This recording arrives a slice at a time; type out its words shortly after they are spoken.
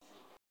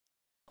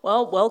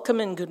Well,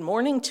 welcome and good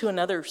morning to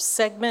another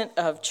segment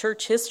of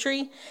church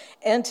history.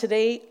 And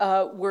today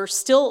we're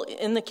still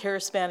in the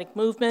Charismatic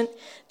movement.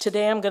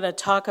 Today I'm going to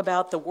talk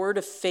about the Word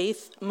of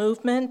Faith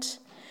movement.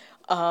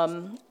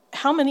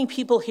 How many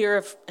people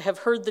here have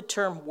heard the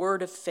term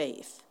Word of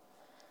Faith?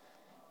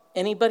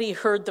 Anybody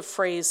heard the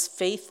phrase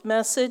faith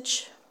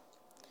message?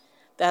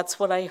 That's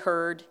what I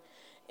heard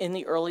in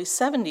the early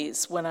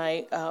 70s when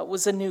I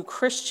was a new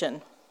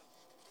Christian.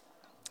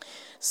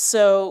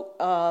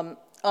 So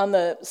on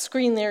the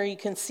screen there, you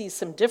can see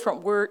some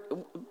different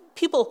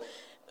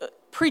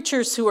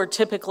preachers who are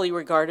typically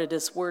regarded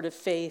as Word of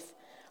Faith.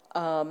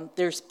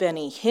 There's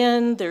Benny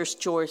Hinn, there's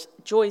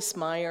Joyce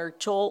Meyer,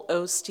 Joel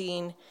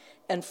Osteen,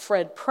 and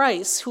Fred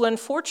Price, who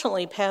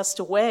unfortunately passed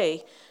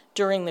away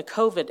during the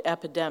COVID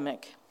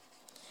epidemic.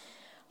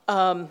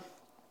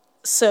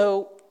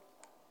 So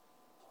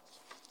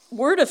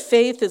Word of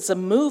Faith is a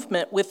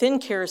movement within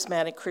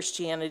charismatic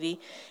Christianity,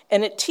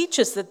 and it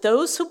teaches that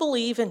those who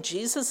believe in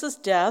Jesus'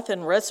 death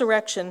and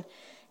resurrection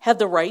have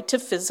the right to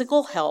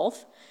physical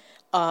health,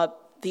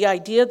 the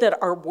idea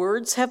that our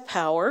words have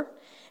power,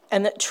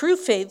 and that true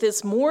faith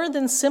is more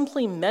than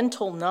simply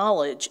mental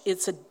knowledge.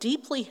 It's a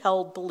deeply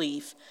held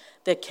belief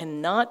that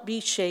cannot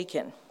be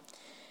shaken.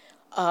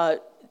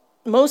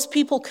 Most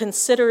people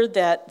consider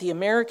that the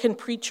American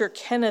preacher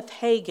Kenneth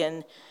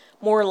Hagin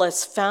more or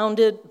less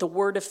founded the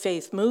Word of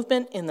Faith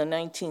movement in the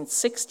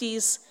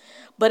 1960s,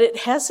 but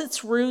it has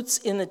its roots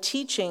in the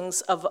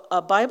teachings of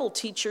a Bible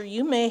teacher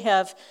you may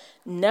have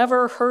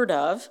never heard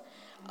of,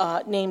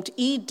 named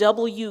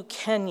E.W.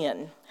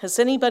 Kenyon. Has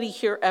anybody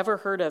here ever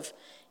heard of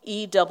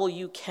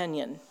E.W.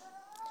 Kenyon?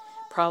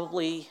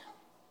 Probably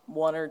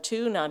one or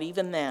two, not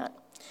even that.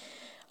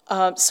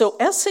 So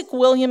Essex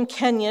William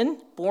Kenyon,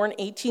 born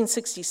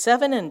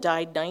 1867 and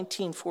died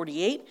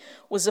 1948,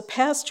 was a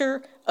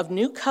pastor of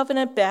New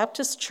Covenant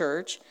Baptist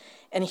Church,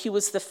 and he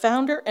was the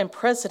founder and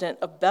president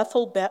of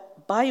Bethel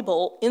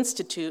Bible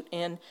Institute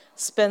in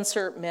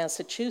Spencer,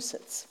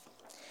 Massachusetts.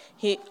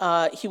 He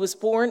was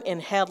born in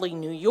Hadley,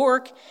 New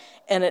York,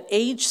 and at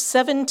age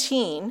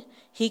 17,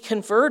 he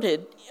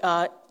converted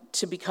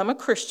to become a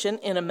Christian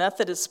in a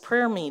Methodist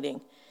prayer meeting.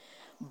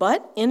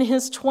 But in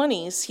his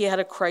 20s, he had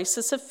a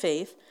crisis of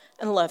faith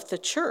and left the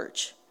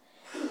church.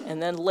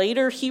 And then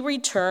later he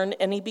returned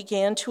and he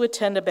began to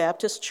attend a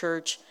Baptist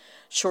church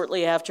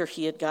shortly after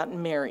he had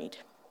gotten married.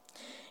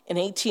 In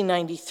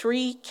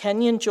 1893,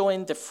 Kenyon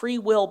joined the Free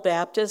Will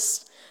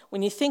Baptists.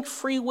 When you think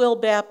Free Will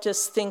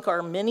Baptists, think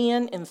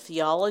Arminian in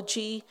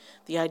theology,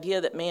 the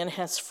idea that man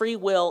has free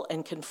will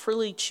and can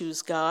freely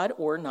choose God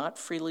or not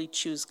freely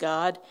choose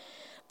God.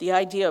 The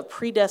idea of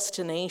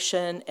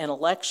predestination and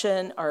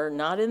election are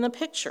not in the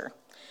picture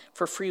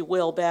for Free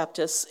Will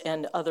Baptists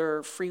and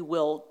other free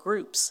will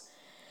groups.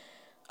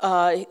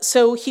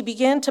 So he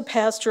began to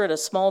pastor at a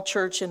small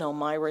church in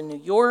Elmira, New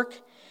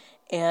York,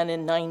 and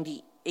in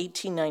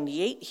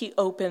 1898 he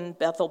opened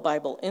Bethel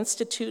Bible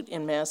Institute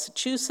in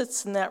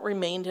Massachusetts, and that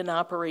remained in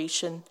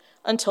operation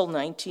until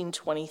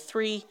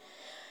 1923,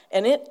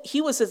 and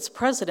he was its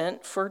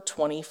president for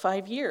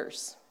 25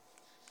 years.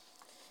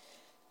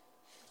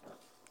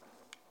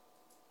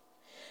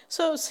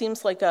 So it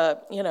seems like a,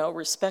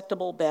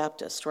 respectable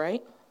Baptist,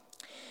 right?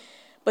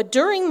 But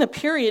during the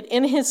period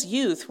in his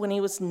youth when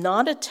he was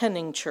not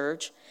attending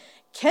church,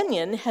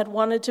 Kenyon had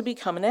wanted to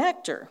become an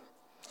actor.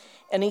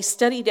 And he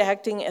studied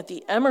acting at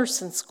the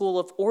Emerson School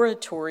of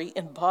Oratory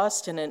in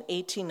Boston in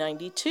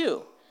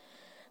 1892.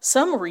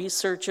 Some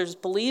researchers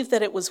believe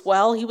that it was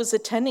while he was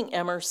attending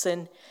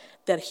Emerson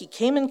that he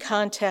came in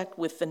contact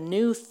with the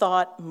New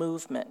Thought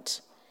movement.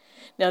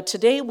 Now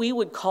today we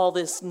would call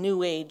this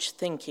New Age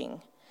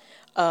thinking.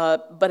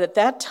 But at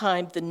that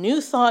time, the New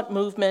Thought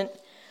movement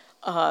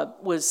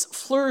was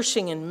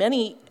flourishing in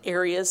many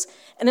areas,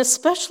 and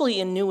especially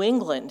in New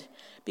England,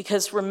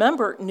 because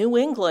remember, New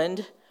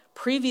England,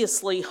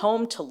 previously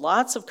home to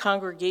lots of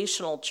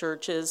congregational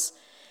churches,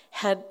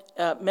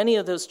 many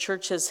of those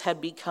churches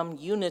had become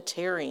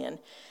Unitarian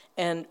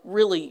and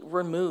really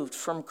removed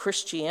from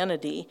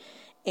Christianity.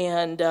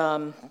 And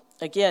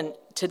again,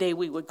 today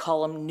we would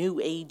call them New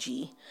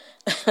Agey.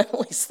 At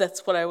least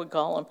that's what I would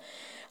call them.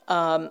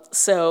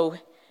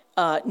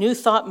 New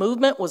Thought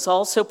movement was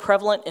also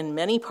prevalent in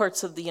many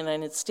parts of the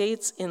United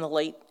States in the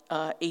late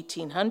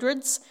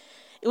 1800s.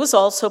 It was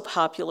also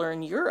popular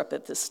in Europe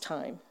at this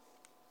time.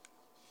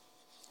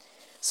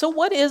 So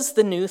what is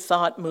the New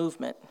Thought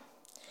movement?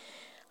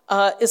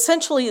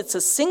 Essentially, it's a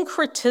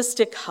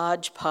syncretistic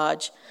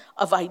hodgepodge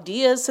of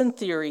ideas and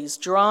theories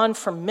drawn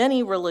from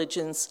many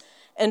religions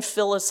and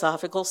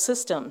philosophical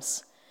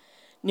systems.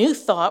 New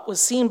Thought was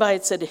seen by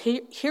its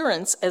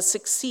adherents as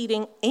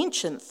succeeding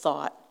ancient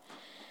thought,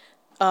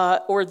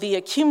 or the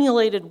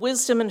accumulated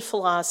wisdom and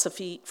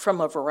philosophy from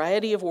a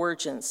variety of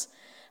origins,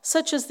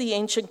 such as the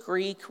ancient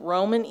Greek,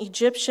 Roman,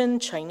 Egyptian,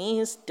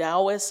 Chinese,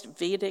 Taoist,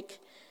 Vedic,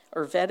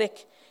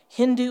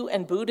 Hindu,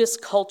 and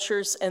Buddhist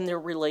cultures and their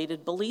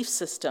related belief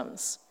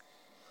systems.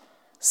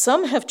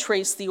 Some have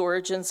traced the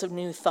origins of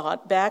New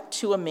Thought back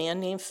to a man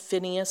named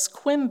Phineas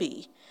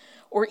Quimby,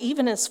 or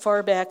even as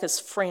far back as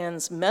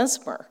Franz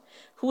Mesmer,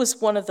 who was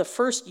one of the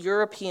first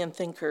European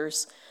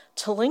thinkers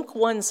to link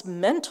one's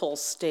mental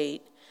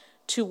state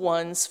to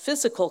one's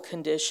physical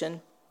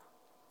condition.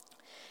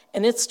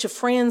 And it's to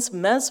Franz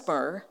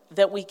Mesmer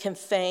that we can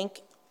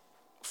thank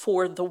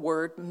for the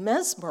word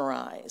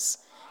mesmerize.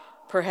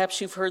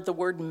 Perhaps you've heard the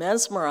word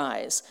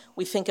mesmerize.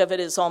 We think of it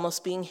as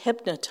almost being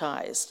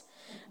hypnotized.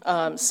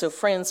 So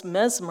Franz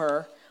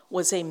Mesmer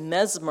was a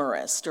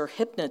mesmerist or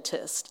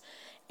hypnotist,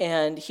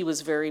 and he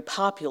was very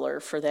popular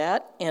for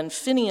that. And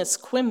Phineas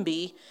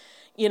Quimby,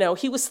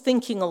 he was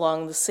thinking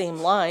along the same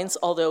lines,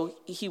 although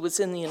he was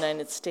in the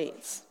United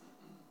States.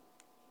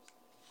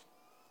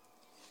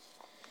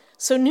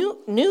 So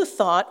New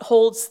Thought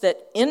holds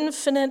that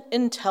infinite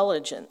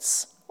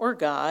intelligence, or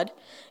God,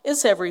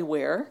 is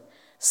everywhere.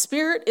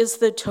 Spirit is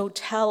the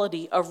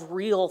totality of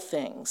real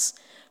things.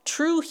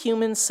 True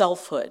human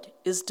selfhood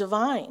is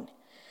divine.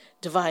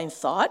 Divine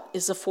thought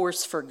is a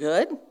force for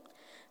good.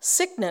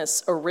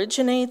 Sickness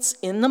originates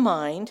in the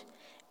mind,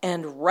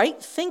 and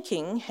right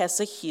thinking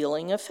has a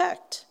healing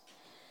effect.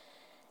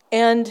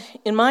 And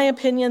in my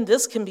opinion,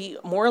 this can be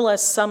more or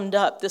less summed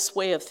up, this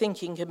way of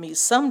thinking can be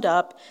summed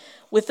up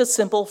with the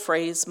simple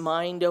phrase,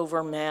 mind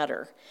over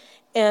matter.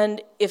 And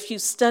if you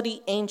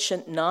study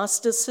ancient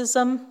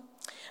Gnosticism,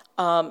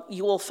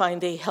 you will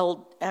find they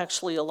held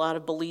actually a lot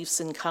of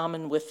beliefs in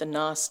common with the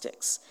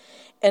Gnostics.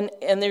 And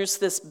there's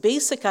this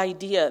basic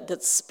idea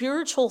that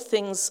spiritual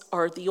things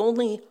are the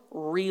only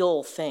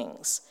real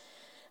things.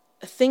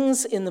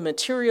 Things in the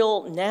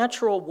material,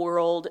 natural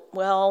world,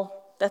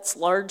 well, that's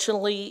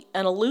largely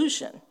an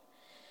illusion.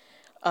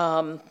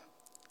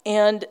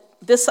 And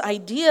this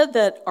idea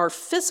that our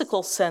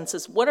physical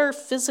senses, what our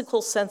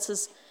physical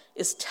senses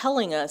is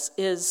telling us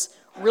is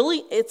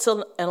really, it's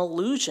an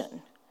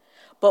illusion.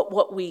 But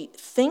what we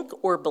think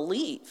or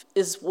believe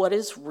is what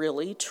is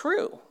really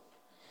true.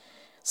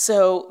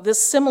 So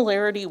this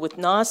similarity with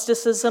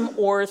Gnosticism,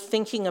 or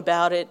thinking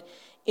about it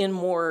in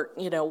more,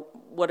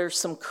 what are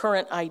some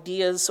current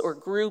ideas or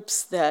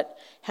groups that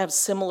have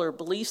similar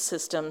belief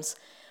systems,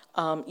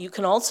 you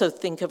can also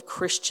think of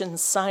Christian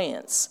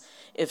Science.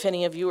 If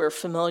any of you are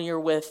familiar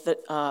with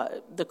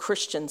the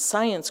Christian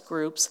Science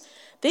groups,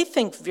 they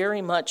think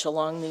very much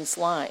along these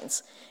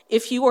lines.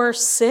 If you are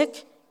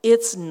sick,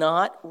 it's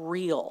not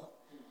real.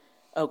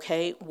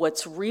 Okay,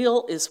 what's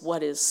real is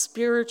what is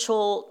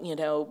spiritual.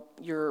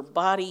 Your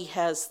body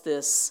has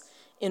this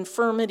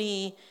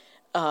infirmity,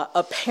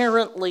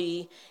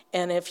 apparently,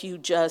 and if you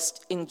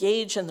just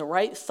engage in the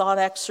right thought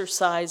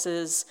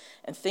exercises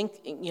and think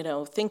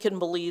and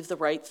believe the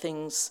right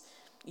things,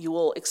 you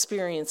will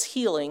experience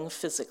healing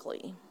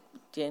physically.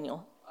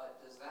 Daniel?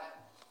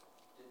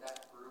 Did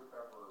that group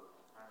ever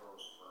kind of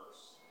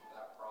reverse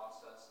that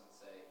process and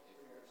say, if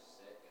you're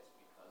sick, it's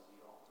because you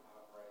don't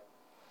have it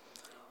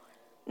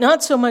right?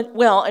 Not so much.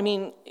 Well,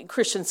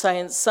 Christian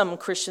Science, some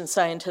Christian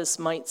scientists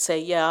might say,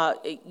 yeah,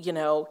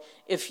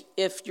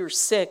 if you're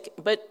sick,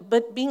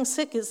 but being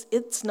sick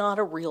it's not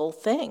a real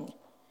thing.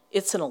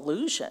 It's an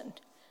illusion.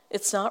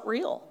 It's not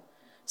real.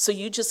 So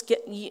you just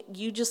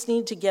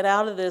need to get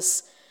out of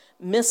this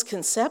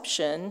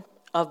misconception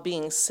of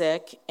being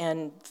sick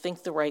and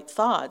think the right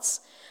thoughts.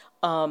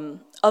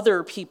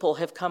 Other people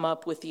have come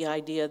up with the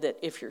idea that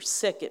if you're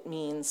sick, it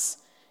means,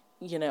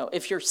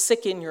 if you're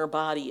sick in your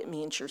body, it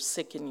means you're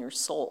sick in your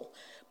soul.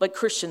 But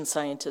Christian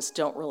scientists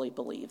don't really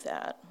believe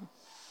that.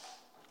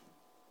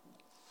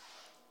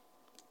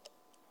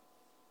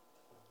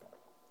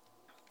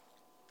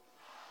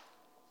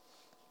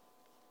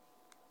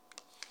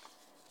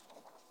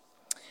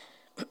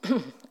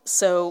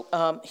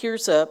 So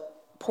here's a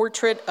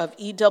portrait of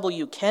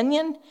E.W.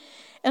 Kenyon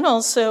and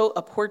also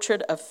a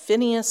portrait of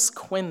Phineas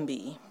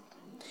Quimby.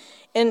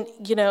 And,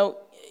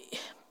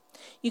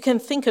 you can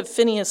think of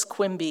Phineas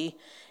Quimby,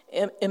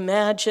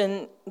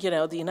 imagine,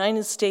 the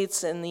United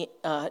States in the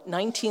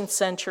 19th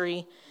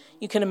century.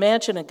 You can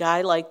imagine a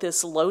guy like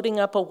this loading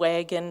up a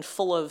wagon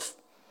full of,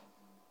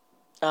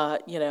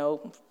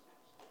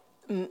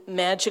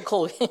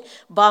 magical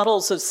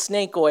bottles of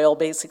snake oil,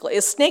 basically.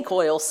 A snake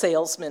oil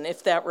salesman,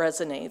 if that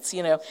resonates.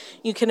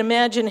 You can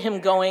imagine him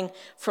going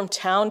from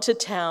town to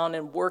town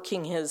and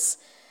working his,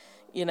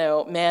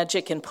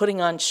 magic and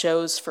putting on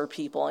shows for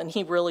people. And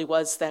he really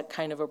was that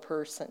kind of a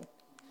person.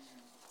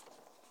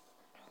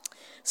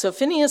 So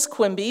Phineas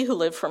Quimby, who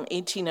lived from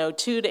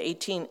 1802 to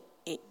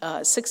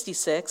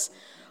 1866,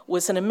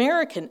 was an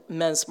American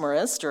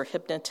mesmerist or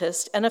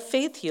hypnotist and a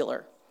faith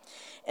healer.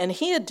 And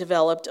he had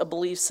developed a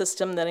belief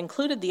system that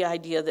included the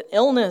idea that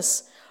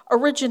illness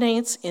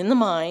originates in the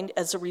mind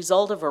as a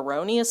result of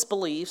erroneous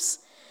beliefs,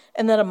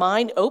 and that a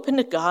mind open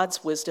to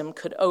God's wisdom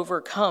could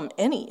overcome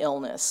any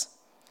illness.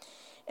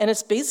 And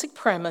its basic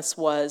premise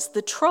was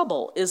the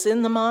trouble is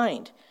in the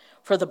mind,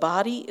 for the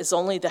body is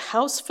only the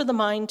house for the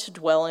mind to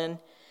dwell in,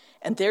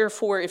 and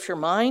therefore if your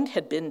mind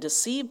had been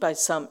deceived by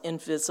some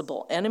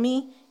invisible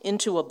enemy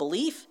into a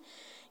belief,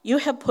 you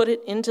have put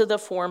it into the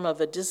form of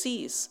a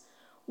disease,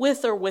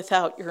 with or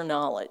without your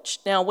knowledge.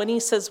 Now, when he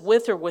says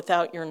with or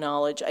without your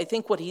knowledge, I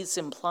think what he's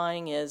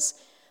implying is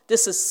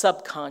this is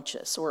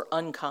subconscious or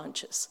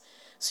unconscious.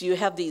 So you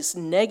have these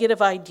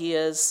negative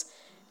ideas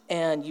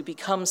and you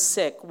become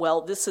sick.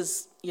 Well, this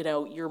is,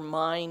 your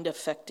mind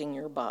affecting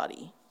your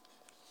body.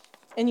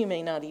 And you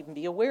may not even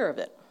be aware of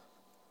it.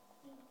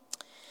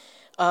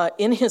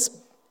 In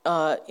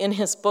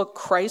his book,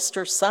 Christ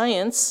or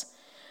Science,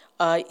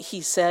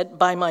 he said,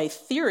 by my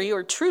theory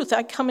or truth,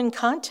 I come in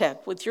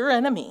contact with your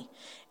enemy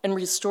and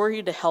restore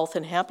you to health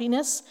and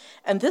happiness.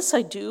 And this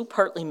I do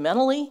partly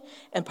mentally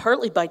and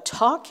partly by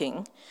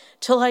talking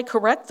till I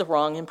correct the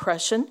wrong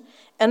impression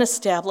and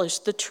establish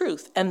the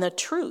truth. And the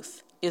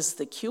truth is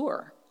the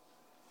cure.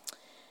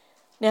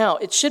 Now,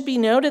 it should be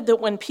noted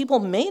that when people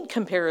made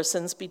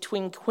comparisons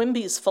between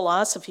Quimby's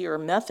philosophy or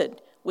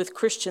method with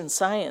Christian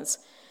Science,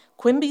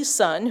 Quimby's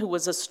son, who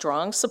was a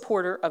strong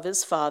supporter of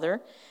his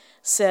father,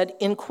 said,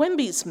 in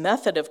Quimby's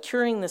method of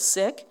curing the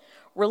sick,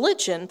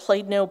 religion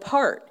played no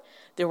part.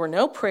 There were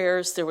no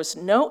prayers, there was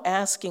no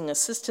asking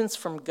assistance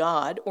from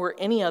God or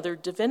any other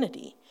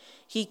divinity.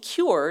 He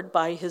cured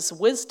by his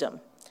wisdom.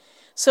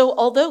 So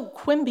although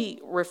Quimby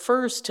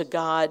refers to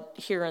God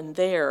here and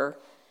there,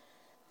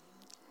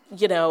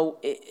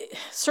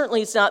 certainly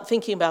he's not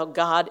thinking about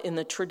God in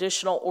the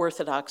traditional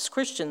Orthodox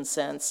Christian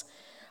sense.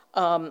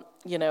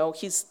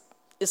 He's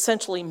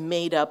essentially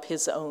made up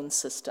his own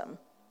system.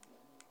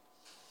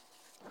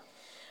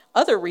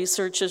 Other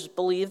researchers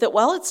believe that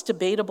while it's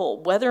debatable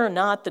whether or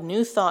not the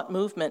New Thought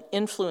movement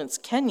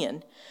influenced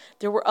Kenyon,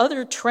 there were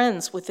other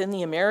trends within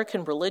the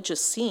American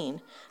religious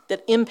scene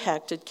that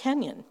impacted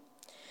Kenyon.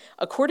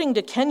 According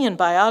to Kenyon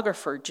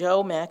biographer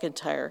Joe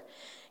McIntyre,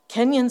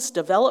 Kenyon's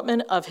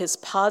development of his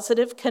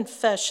positive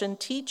confession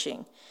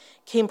teaching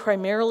came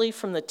primarily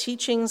from the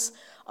teachings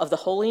of the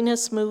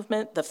holiness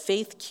movement, the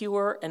faith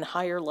cure, and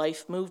higher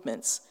life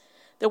movements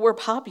that were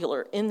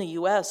popular in the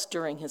U.S.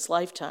 during his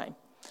lifetime.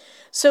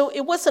 So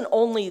it wasn't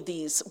only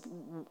these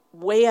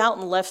way out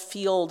in left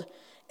field,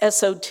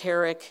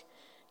 esoteric,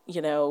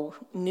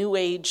 New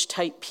Age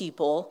type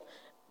people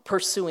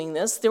pursuing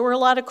this. There were a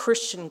lot of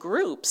Christian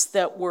groups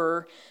that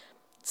were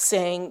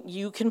saying,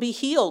 you can be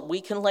healed.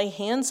 We can lay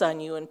hands on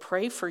you and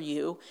pray for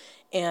you,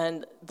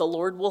 and the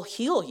Lord will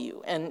heal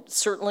you. And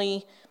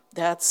certainly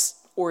that's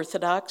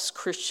Orthodox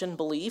Christian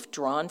belief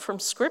drawn from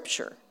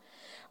Scripture.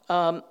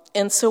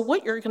 And so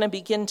what you're going to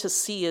begin to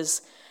see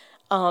is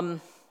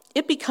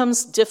it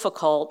becomes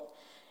difficult,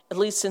 at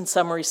least in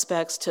some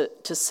respects,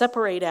 to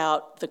separate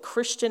out the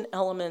Christian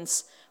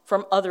elements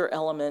from other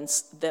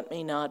elements that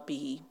may not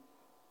be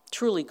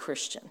truly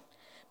Christian,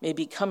 may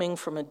be coming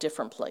from a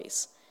different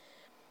place.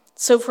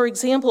 So, for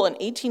example, in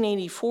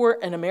 1884,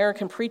 an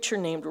American preacher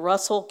named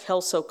Russell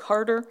Kelso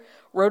Carter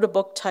wrote a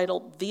book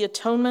titled The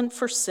Atonement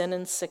for Sin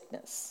and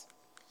Sickness.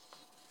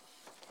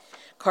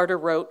 Carter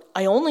wrote,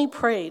 I only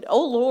prayed,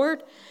 O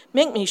Lord,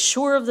 make me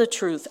sure of the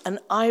truth, and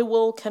I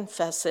will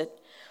confess it.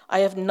 I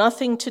have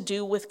nothing to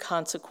do with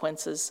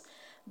consequences.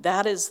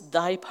 That is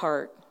thy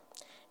part.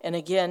 And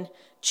again,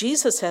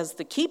 Jesus has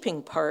the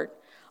keeping part.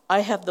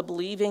 I have the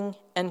believing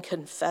and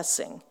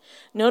confessing.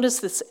 Notice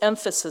this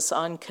emphasis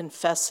on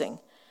confessing.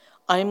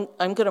 I'm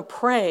going to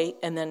pray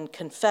and then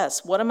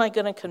confess. What am I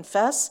going to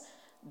confess?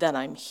 That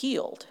I'm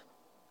healed.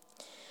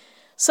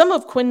 Some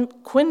of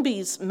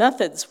Quimby's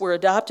methods were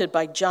adopted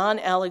by John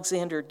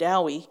Alexander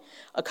Dowie,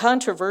 a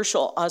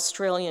controversial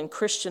Australian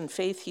Christian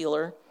faith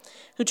healer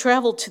who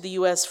traveled to the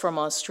U.S. from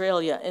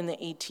Australia in the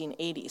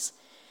 1880s.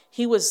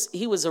 He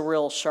was a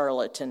real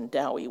charlatan,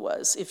 Dowie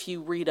was. If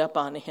you read up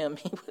on him,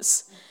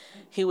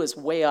 he was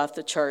way off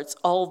the charts.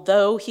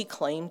 Although he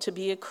claimed to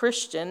be a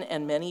Christian,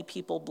 and many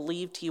people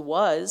believed he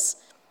was,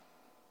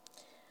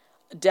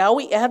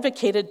 Dowie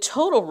advocated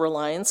total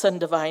reliance on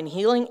divine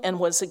healing and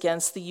was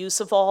against the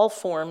use of all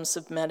forms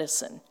of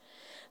medicine.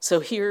 So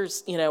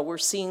here's, we're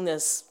seeing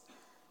this,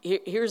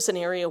 here's an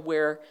area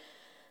where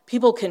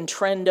people can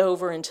trend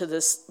over into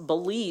this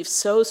belief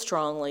so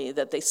strongly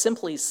that they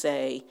simply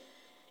say,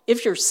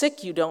 if you're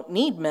sick, you don't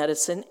need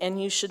medicine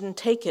and you shouldn't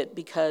take it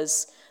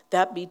because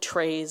that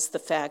betrays the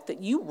fact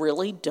that you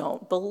really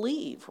don't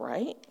believe,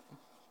 right?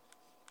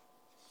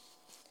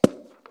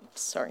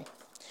 Sorry.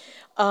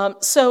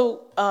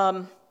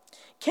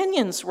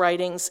 Kenyon's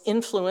writings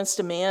influenced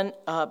a man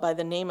by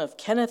the name of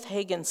Kenneth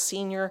Hagin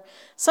Sr.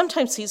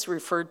 Sometimes he's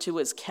referred to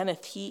as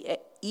Kenneth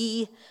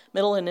E.,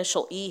 middle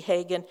initial E.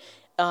 Hagin.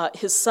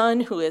 His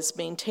son, who has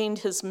maintained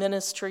his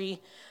ministry,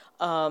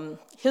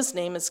 his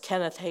name is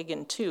Kenneth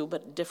Hagin too,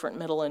 but different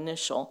middle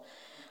initial.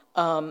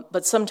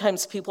 But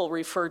sometimes people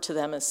refer to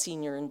them as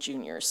senior and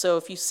junior. So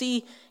if you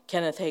see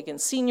Kenneth Hagin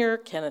Sr.,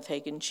 Kenneth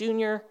Hagin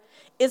Jr.,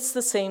 it's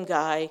the same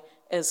guy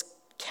as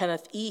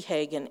Kenneth E.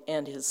 Hagin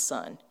and his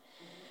son.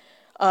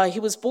 He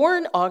was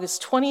born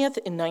August 20th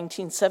in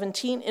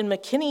 1917 in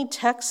McKinney,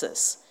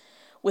 Texas,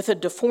 with a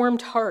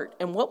deformed heart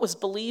and what was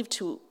believed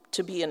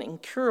to be an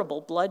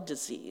incurable blood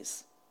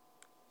disease.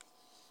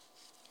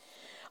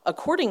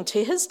 According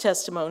to his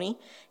testimony,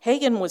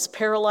 Hagin was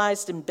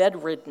paralyzed and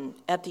bedridden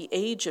at the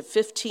age of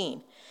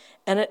 15,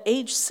 and at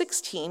age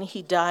 16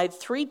 he died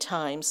 3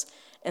 times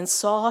and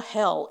saw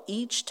hell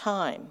each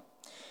time.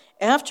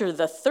 After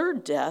the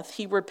third death,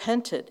 he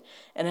repented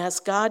and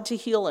asked God to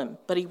heal him,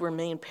 but he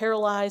remained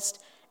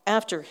paralyzed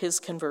after his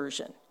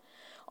conversion.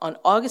 On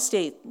August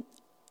 8,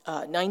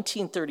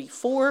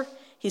 1934,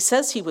 he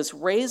says he was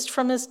raised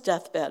from his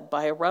deathbed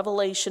by a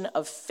revelation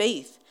of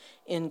faith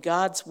in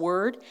God's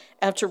word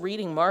after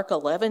reading Mark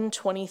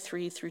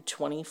 11:23 through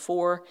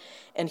 24,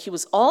 and he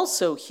was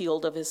also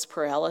healed of his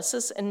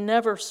paralysis and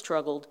never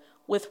struggled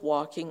with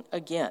walking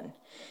again.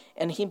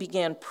 And he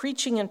began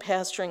preaching and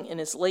pastoring in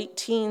his late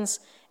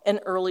teens and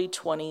early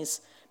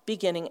 20s,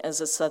 beginning as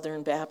a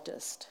Southern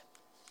Baptist.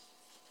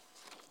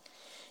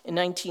 In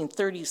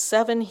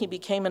 1937, he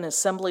became an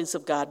Assemblies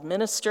of God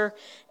minister,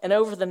 and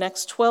over the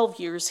next 12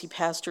 years, he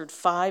pastored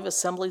 5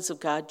 Assemblies of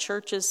God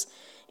churches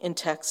in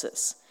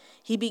Texas.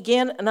 He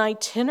began an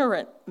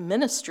itinerant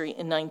ministry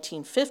in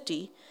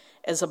 1950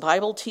 as a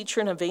Bible teacher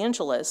and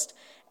evangelist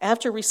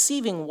after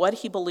receiving what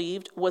he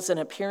believed was an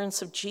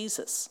appearance of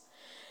Jesus.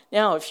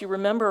 Now, if you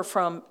remember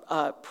from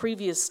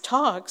previous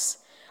talks,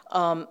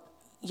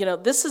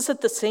 this is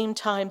at the same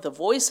time the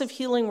Voice of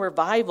Healing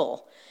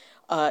Revival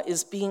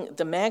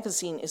the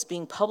magazine is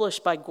being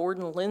published by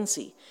Gordon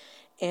Lindsay.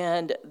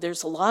 And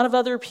there's a lot of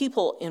other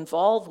people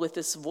involved with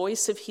this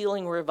Voice of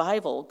Healing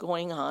Revival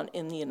going on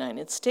in the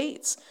United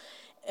States,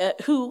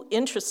 who,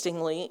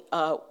 interestingly,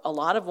 a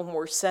lot of them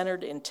were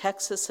centered in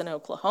Texas and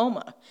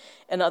Oklahoma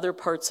and other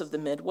parts of the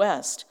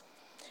Midwest.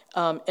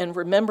 And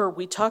remember,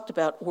 we talked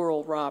about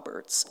Oral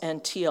Roberts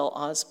and T.L.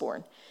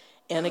 Osborne.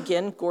 And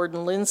again,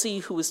 Gordon Lindsay,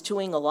 who was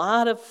doing a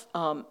lot of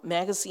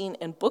magazine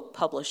and book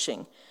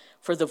publishing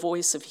for the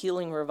Voice of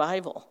Healing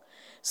Revival.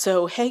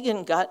 So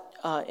Hagin got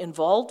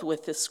involved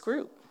with this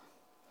group.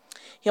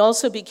 He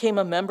also became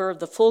a member of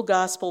the Full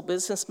Gospel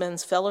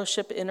Businessmen's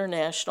Fellowship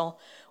International,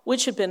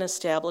 which had been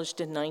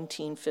established in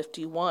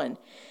 1951.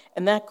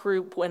 And that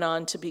group went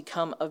on to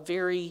become a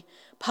very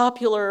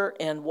popular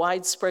and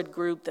widespread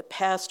group that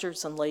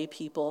pastors and lay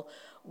people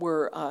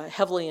were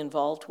heavily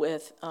involved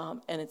with,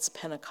 and it's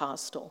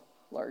Pentecostal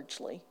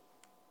largely.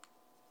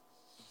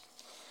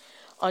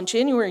 On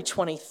January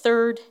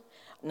 23rd,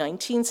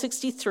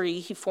 1963,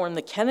 he formed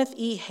the Kenneth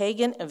E.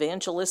 Hagin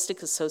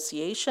Evangelistic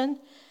Association,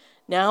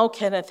 now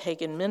Kenneth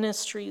Hagin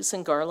Ministries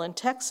in Garland,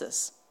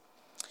 Texas.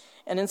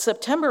 And in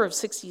September of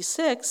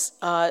 66,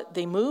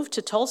 they moved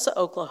to Tulsa,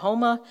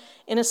 Oklahoma,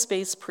 in a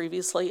space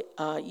previously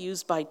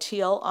used by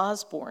T.L.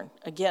 Osborne,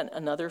 again,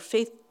 another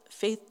faith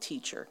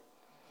teacher.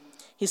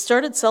 He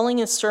started selling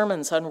his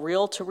sermons on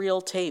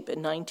reel-to-reel tape in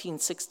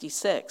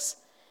 1966.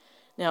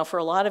 Now, for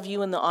a lot of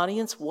you in the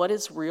audience, what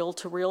is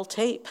reel-to-reel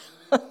tape?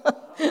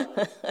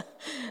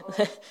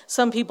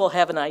 Some people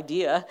have an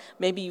idea.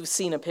 Maybe you've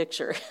seen a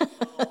picture.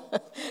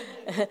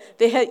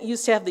 They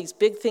used to have these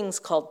big things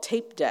called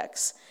tape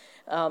decks.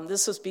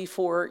 This was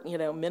before,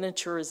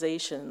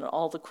 miniaturization and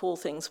all the cool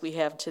things we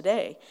have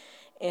today.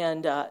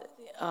 And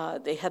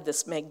they had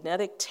this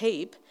magnetic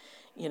tape.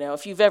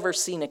 If you've ever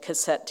seen a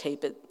cassette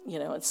tape,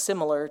 it's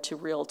similar to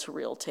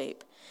reel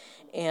tape.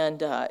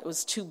 And it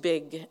was 2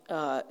 big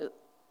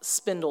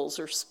spindles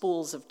or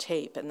spools of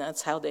tape, and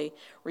that's how they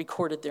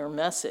recorded their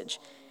message.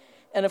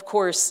 And of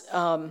course,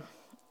 by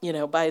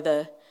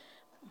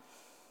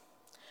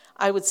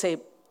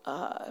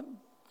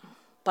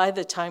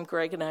the time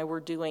Greg and I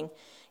were doing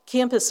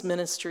campus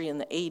ministry in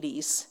the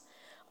 80s,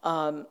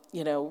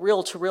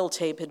 reel-to-reel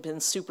tape had been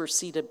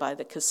superseded by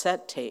the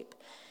cassette tape.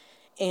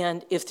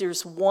 And if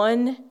there's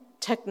one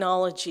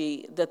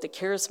technology that the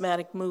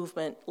Charismatic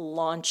movement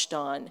launched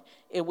on,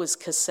 it was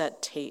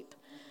cassette tape.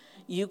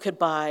 You could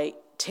buy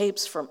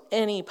tapes from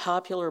any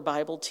popular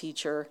Bible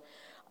teacher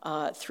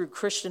through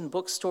Christian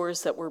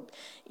bookstores that were,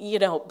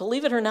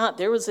 believe it or not,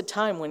 there was a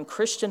time when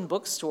Christian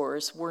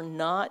bookstores were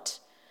not,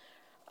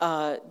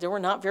 there were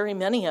not very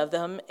many of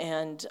them,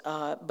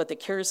 but the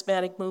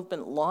Charismatic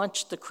movement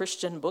launched the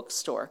Christian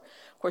bookstore.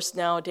 Of course,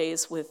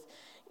 nowadays with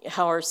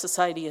how our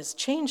society has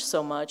changed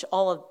so much,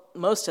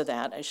 most of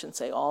that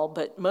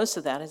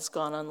has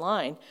gone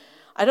online.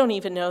 I don't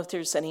even know if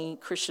there's any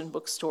Christian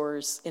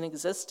bookstores in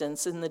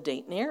existence in the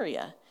Dayton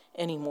area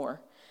anymore.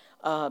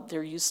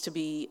 There used to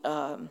be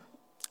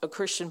a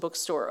Christian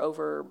bookstore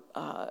over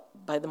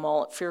by the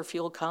mall at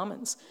Fairfield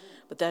Commons,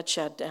 but that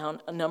shut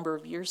down a number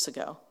of years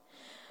ago.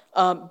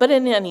 But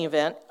in any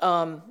event,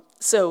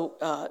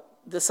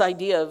 this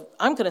idea of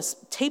I'm going to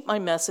tape my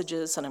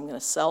messages and I'm going to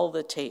sell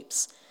the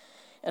tapes.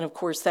 And of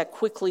course, that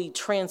quickly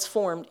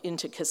transformed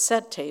into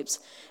cassette tapes.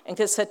 And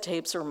cassette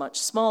tapes are much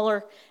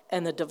smaller,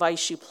 and the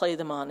device you play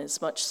them on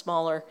is much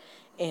smaller.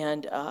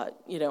 And,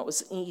 it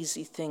was an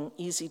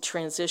easy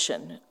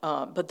transition.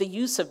 But the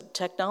use of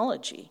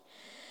technology.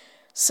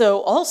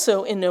 So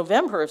also in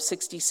November of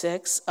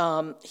 66,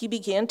 he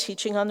began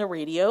teaching on the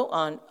radio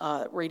on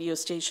radio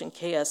station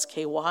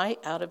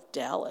KSKY out of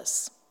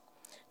Dallas,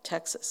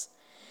 Texas.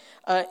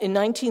 In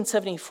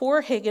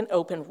 1974, Hagin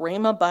opened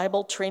Rhema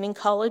Bible Training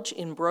College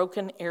in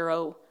Broken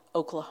Arrow,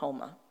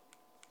 Oklahoma.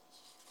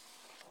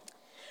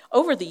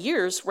 Over the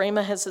years,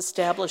 Rhema has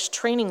established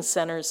training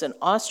centers in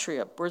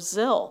Austria,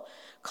 Brazil,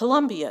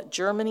 Colombia,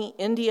 Germany,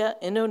 India,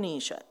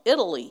 Indonesia,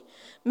 Italy,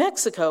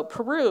 Mexico,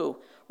 Peru,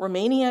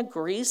 Romania,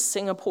 Greece,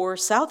 Singapore,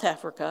 South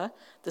Africa,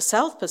 the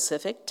South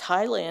Pacific,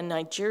 Thailand,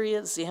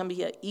 Nigeria,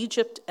 Zambia,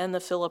 Egypt, and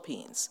the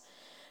Philippines.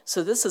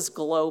 So this is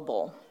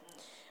global.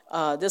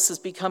 This has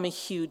become a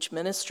huge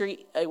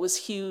ministry. It was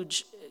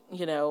huge,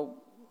 in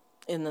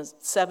the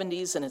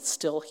 70s, and it's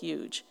still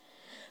huge.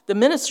 The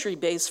ministry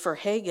base for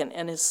Hagin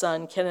and his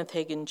son, Kenneth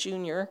Hagin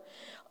Jr.,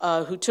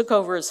 who took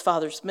over his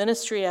father's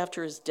ministry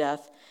after his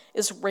death,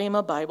 is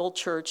Rhema Bible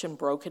Church in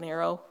Broken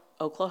Arrow,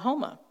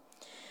 Oklahoma.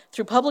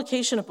 Through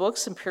publication of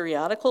books and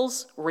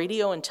periodicals,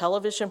 radio and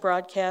television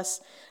broadcasts,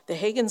 the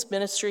Hagins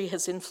ministry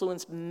has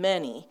influenced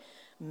many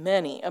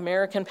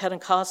American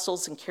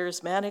Pentecostals and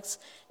Charismatics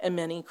and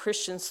many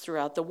Christians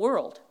throughout the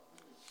world.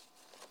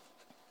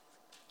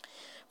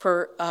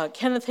 For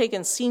Kenneth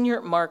Hagin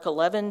Sr., Mark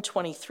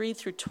 11:23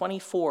 through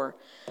 24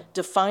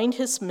 defined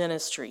his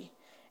ministry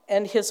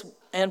and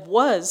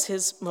was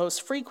his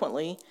most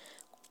frequently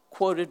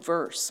quoted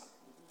verse.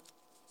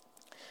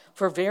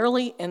 For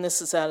verily, and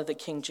this is out of the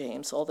King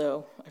James,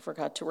 although I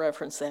forgot to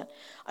reference that,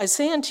 I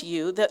say unto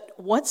you that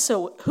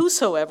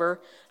whosoever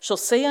shall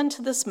say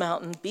unto this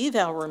mountain, be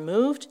thou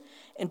removed,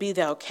 and be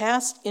thou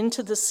cast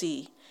into the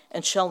sea,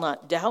 and shall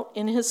not doubt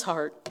in his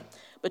heart,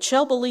 but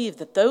shall believe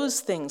that those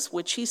things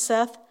which he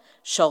saith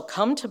shall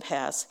come to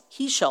pass,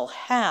 he shall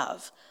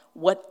have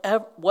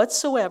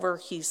whatsoever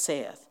he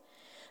saith.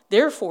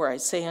 Therefore I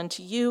say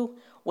unto you,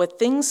 what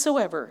things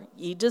soever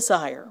ye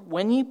desire,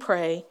 when ye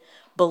pray,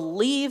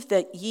 believe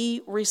that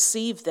ye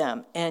receive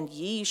them, and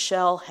ye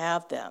shall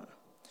have them.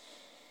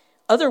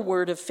 Other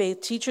Word of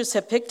Faith teachers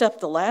have picked up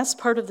the last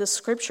part of this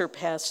scripture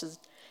passage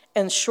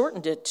and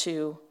shortened it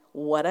to,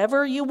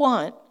 whatever you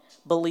want,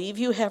 believe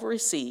you have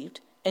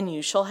received, and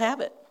you shall have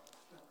it.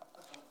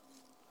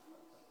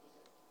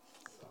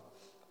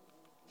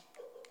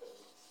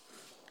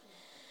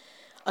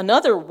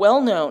 Another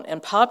well-known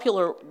and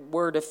popular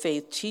Word of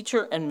Faith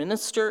teacher and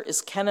minister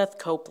is Kenneth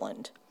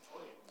Copeland.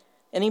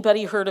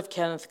 Anybody heard of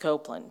Kenneth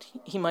Copeland?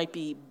 He might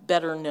be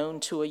better known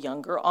to a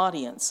younger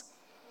audience.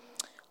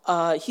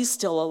 He's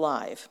still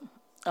alive.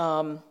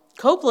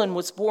 Copeland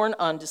was born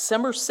on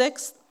December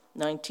 6,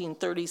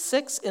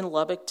 1936 in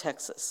Lubbock,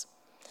 Texas.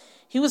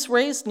 He was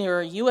raised near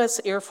a U.S.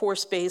 Air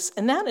Force base,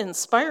 and that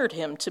inspired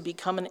him to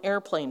become an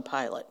airplane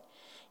pilot.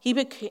 He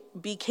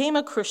became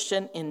a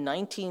Christian in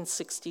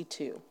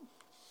 1962.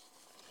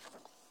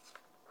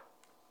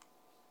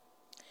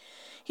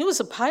 He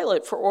was a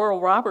pilot for Oral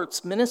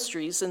Roberts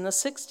Ministries in the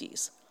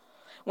 60s.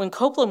 When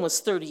Copeland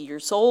was 30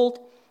 years old,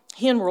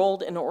 he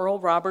enrolled in Oral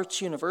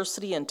Roberts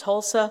University in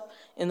Tulsa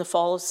in the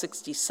fall of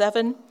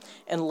 67,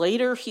 and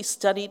later he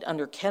studied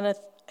under Kenneth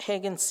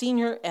Hagin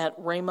Sr. at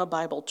Rhema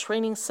Bible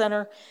Training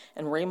Center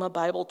and Rhema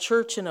Bible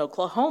Church in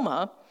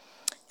Oklahoma,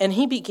 and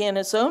he began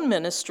his own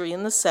ministry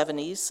in the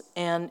 70s,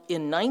 and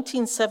in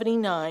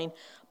 1979,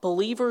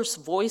 Believer's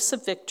Voice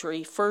of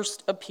Victory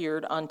first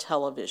appeared on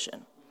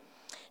television.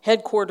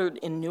 Headquartered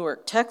in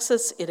Newark,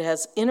 Texas, it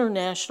has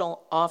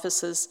international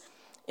offices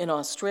in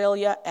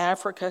Australia,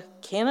 Africa,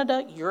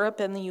 Canada, Europe,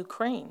 and the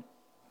Ukraine.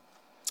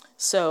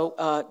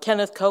 So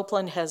Kenneth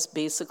Copeland has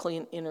basically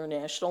an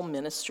international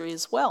ministry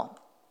as well.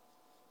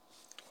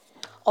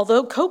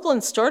 Although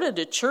Copeland started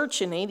a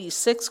church in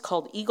 '86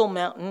 called Eagle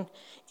Mountain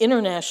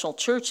International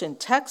Church in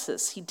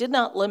Texas, he did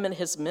not limit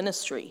his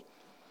ministry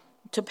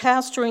to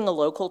pastoring a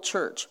local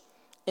church.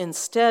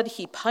 Instead,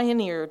 he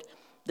pioneered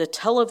the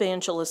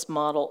televangelist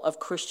model of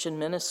Christian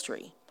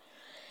ministry.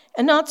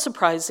 And not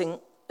surprisingly,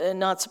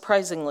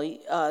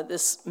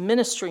 this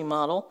ministry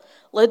model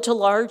led to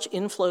large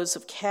inflows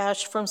of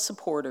cash from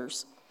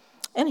supporters,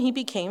 and he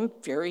became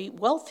very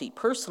wealthy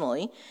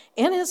personally,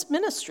 and his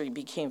ministry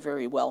became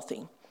very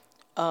wealthy.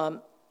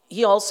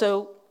 He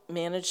also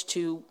managed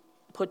to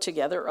put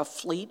together a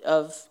fleet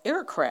of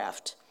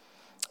aircraft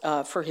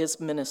for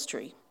his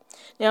ministry.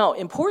 Now,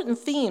 important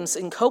themes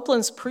in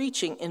Copeland's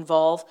preaching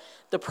involve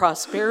the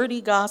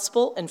prosperity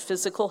gospel and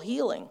physical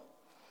healing.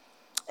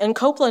 And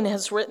Copeland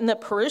has written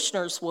that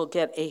parishioners will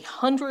get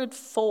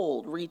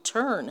 100-fold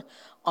return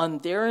on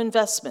their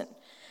investment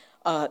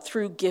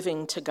through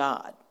giving to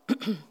God.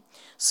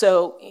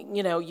 So,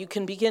 you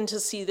can begin to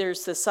see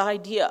there's this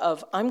idea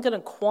of, I'm going to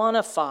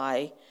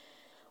quantify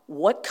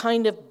what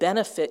kind of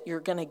benefit you're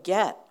going to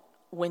get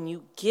when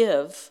you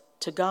give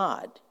to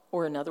God,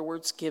 or in other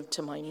words, give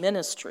to my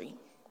ministry.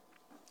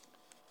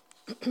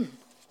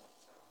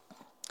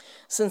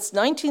 Since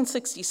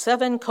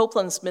 1967,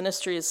 Copeland's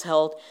ministry has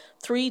held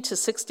 3 to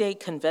 6 day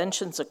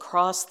conventions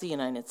across the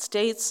United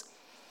States,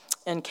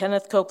 and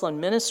Kenneth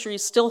Copeland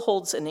Ministries still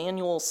holds an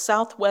annual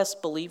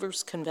Southwest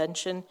Believers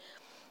Convention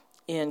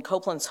in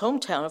Copeland's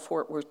hometown of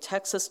Fort Worth,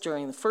 Texas,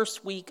 during the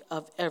first week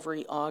of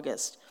every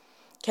August.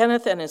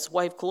 Kenneth and his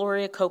wife,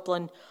 Gloria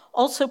Copeland,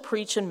 also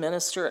preach and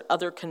minister at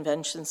other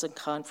conventions and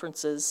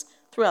conferences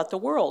throughout the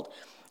world.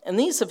 And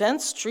these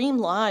events stream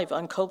live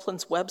on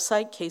Copeland's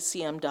website,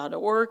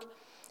 kcm.org,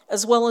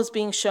 as well as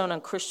being shown on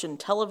Christian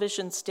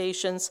television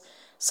stations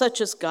such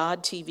as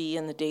God TV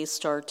and the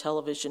Daystar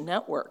Television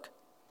Network.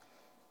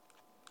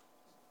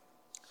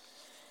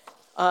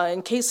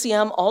 And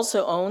KCM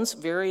also owns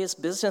various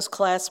business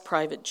class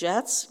private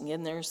jets.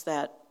 Again, there's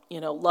that,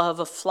 love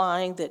of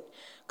flying that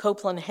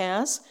Copeland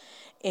has.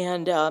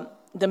 And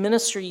the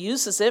ministry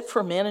uses it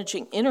for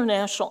managing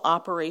international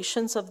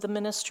operations of the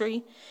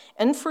ministry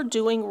and for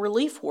doing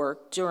relief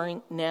work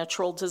during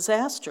natural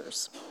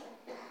disasters.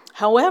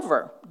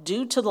 However,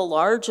 due to the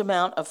large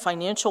amount of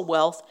financial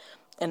wealth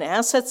and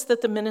assets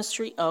that the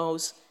ministry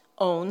owns,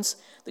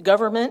 the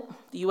government,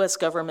 the U.S.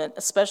 government,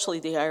 especially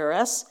the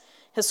IRS,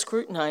 has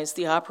scrutinized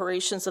the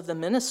operations of the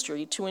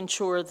ministry to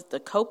ensure that the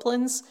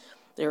Copelands,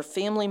 their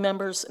family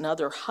members, and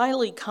other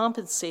highly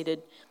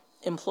compensated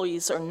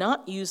employees are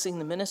not using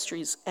the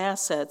ministry's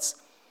assets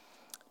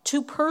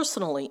to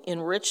personally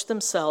enrich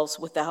themselves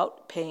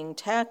without paying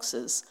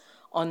taxes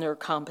on their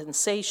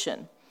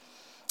compensation.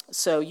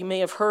 So you may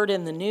have heard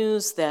in the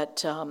news that,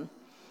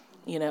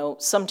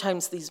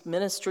 sometimes these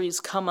ministries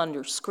come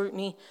under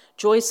scrutiny.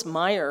 Joyce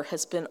Meyer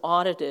has been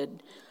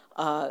audited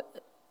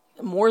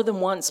more than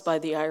once by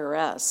the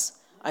IRS,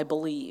 I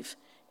believe.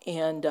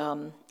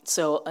 And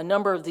so a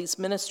number of these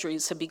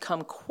ministries have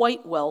become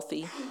quite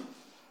wealthy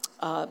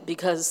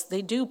because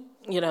they do,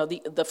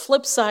 the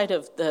flip side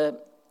of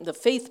the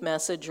faith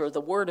message or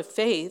the word of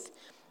faith,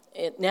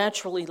 it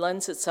naturally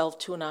lends itself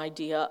to an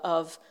idea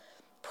of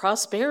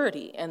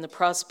prosperity and the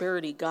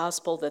prosperity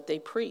gospel that they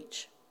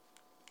preach.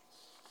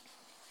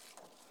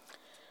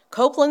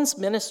 Copeland's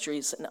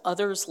ministries and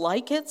others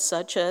like it,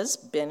 such as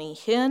Benny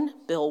Hinn,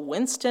 Bill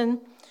Winston,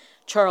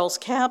 Charles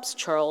Capps,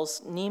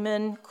 Charles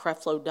Neiman,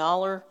 Creflo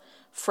Dollar,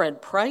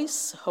 Fred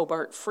Price,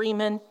 Hobart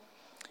Freeman,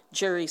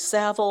 Jerry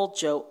Saville,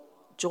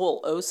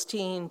 Joel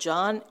Osteen,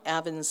 John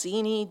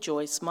Avanzini,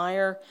 Joyce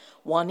Meyer,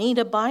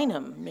 Juanita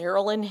Bynum,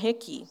 Marilyn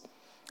Hickey,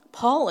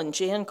 Paul and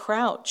Jan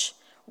Crouch,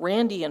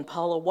 Randy and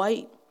Paula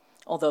White,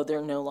 although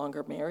they're no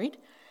longer married,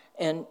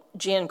 and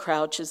Jan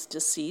Crouch is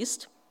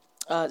deceased.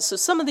 So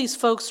some of these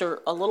folks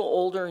are a little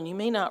older, and you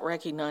may not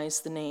recognize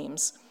the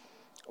names.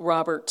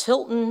 Robert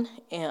Tilton,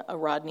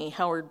 Rodney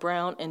Howard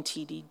Brown, and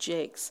T.D.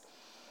 Jakes.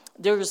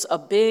 There's a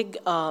big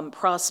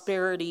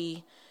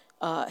prosperity,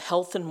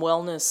 health and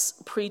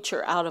wellness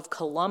preacher out of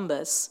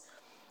Columbus.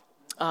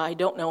 I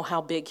don't know how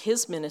big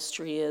his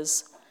ministry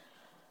is.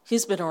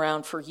 He's been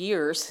around for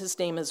years. His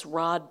name is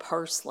Rod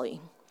Parsley,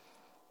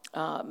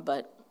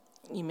 but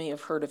you may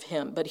have heard of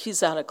him. But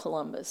he's out of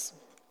Columbus.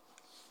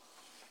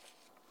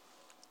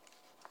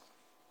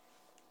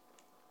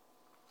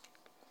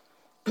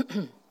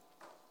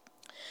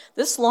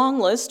 This long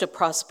list of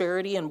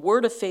prosperity and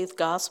word of faith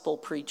gospel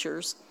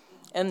preachers,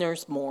 and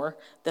there's more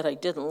that I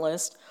didn't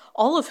list,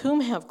 all of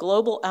whom have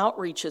global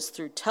outreaches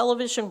through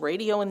television,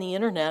 radio, and the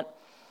internet,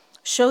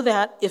 show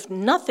that, if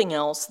nothing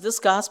else, this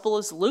gospel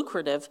is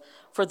lucrative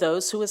for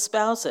those who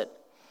espouse it.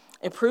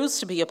 It proves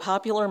to be a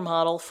popular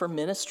model for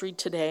ministry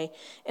today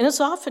and is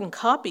often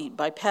copied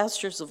by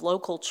pastors of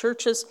local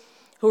churches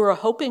who are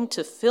hoping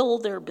to fill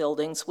their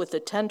buildings with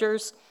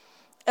attenders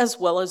as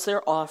well as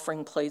their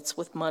offering plates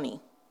with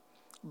money.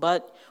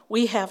 But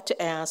we have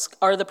to ask,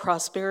 are the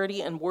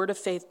prosperity and word of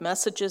faith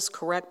messages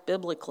correct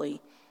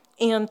biblically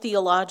and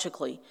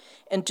theologically?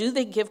 And do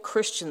they give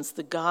Christians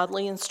the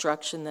godly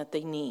instruction that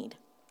they need?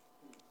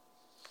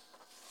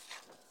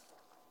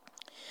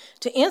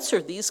 To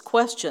answer these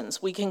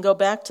questions, we can go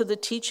back to the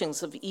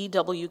teachings of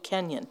E.W.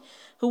 Kenyon,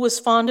 who was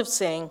fond of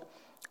saying,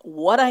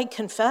 "What I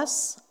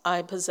confess,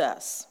 I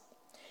possess."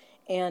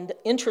 And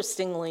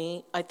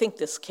interestingly, I think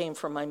this came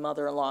from my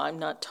mother-in-law, I'm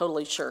not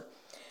totally sure.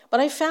 But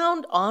I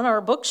found on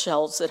our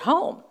bookshelves at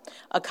home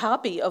a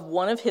copy of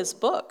one of his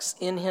books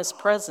in his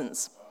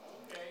presence.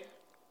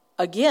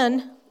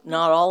 Again,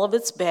 not all of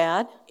it's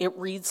bad. It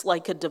reads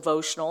like a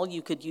devotional.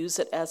 You could use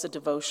it as a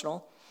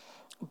devotional.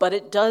 But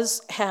it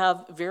does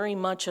have very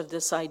much of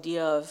this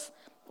idea of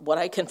what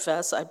I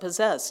confess, I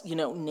possess.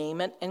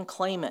 Name it and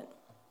claim it.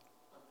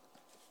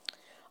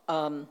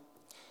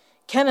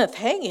 Kenneth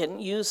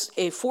Hagin used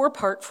a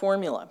 4-part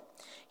formula.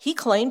 He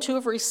claimed to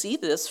have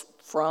received this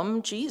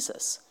from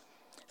Jesus.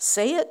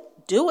 Say it,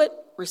 do it,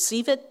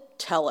 receive it,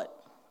 tell it.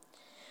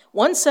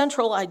 One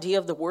central idea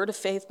of the Word of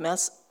Faith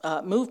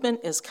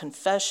movement is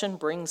confession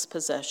brings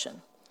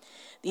possession.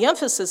 The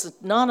emphasis is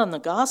not on the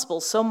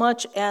gospel so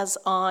much as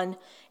on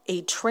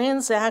a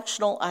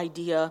transactional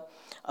idea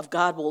of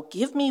God will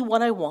give me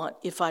what I want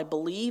if I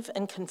believe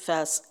and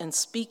confess and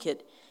speak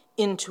it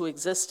into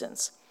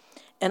existence.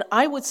 And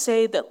I would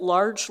say that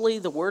largely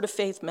the Word of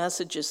Faith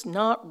message is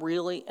not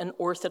really an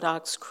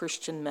Orthodox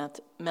Christian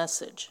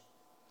message.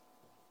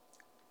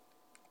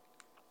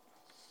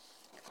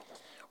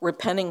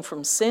 Repenting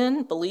from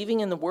sin, believing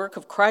in the work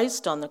of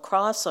Christ on the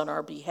cross on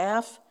our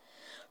behalf,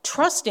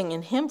 trusting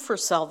in Him for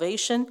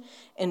salvation,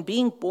 and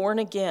being born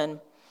again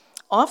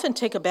often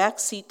take a back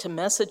seat to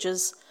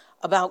messages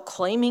about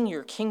claiming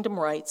your kingdom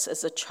rights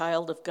as a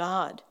child of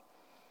God.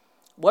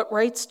 What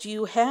rights do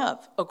you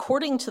have?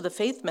 According to the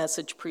faith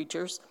message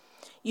preachers,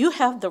 you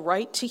have the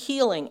right to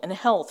healing and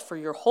health for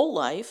your whole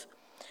life,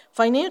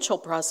 financial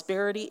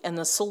prosperity, and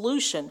the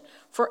solution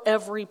for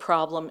every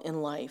problem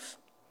in life.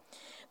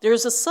 There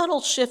is a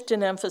subtle shift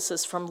in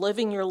emphasis from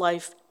living your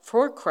life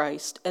for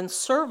Christ and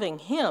serving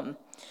him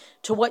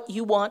to what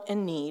you want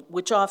and need,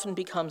 which often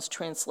becomes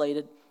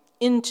translated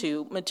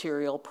into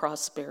material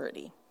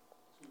prosperity.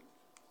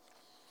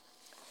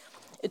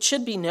 It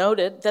should be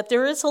noted that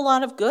there is a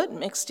lot of good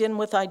mixed in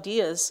with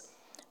ideas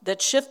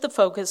that shift the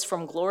focus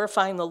from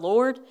glorifying the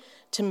Lord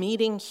to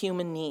meeting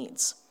human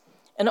needs,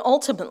 and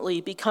ultimately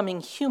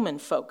becoming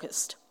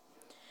human-focused.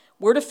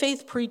 Word of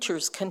Faith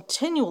preachers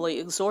continually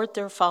exhort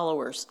their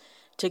followers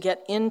to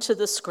get into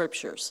the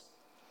scriptures.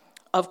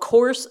 Of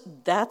course,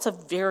 that's a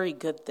very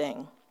good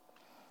thing.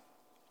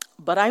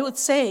 But I would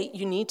say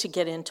you need to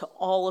get into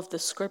all of the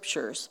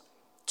scriptures.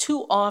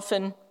 Too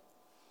often,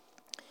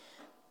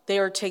 they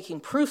are taking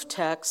proof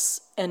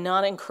texts and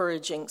not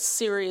encouraging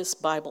serious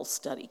Bible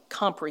study,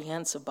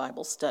 comprehensive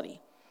Bible study.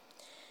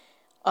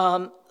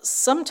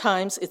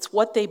 Sometimes it's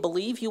what they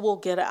believe you will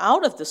get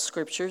out of the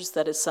scriptures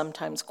that is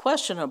sometimes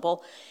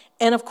questionable.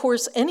 And of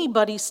course,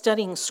 anybody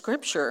studying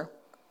scripture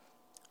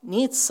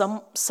needs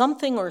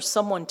something or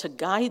someone to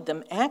guide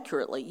them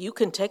accurately. You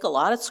can take a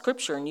lot of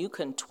scripture and you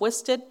can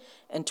twist it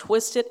and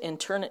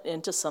turn it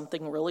into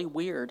something really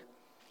weird.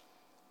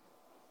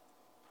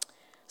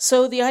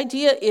 So the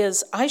idea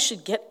is I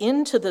should get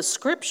into the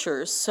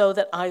scriptures so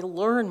that I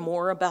learn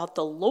more about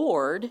the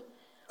Lord,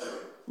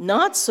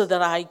 not so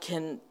that I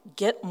can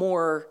get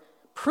more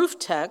proof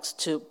text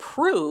to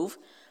prove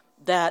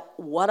that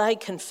what I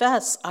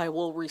confess I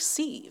will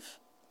receive.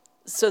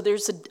 So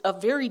there's a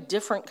very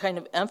different kind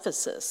of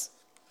emphasis.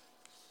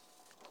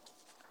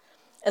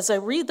 As I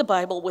read the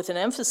Bible with an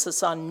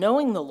emphasis on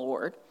knowing the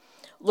Lord,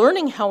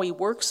 learning how he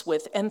works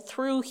with and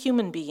through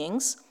human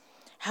beings,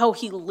 how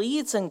he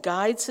leads and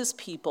guides his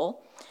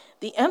people,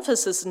 the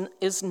emphasis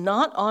is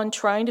not on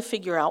trying to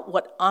figure out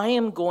what I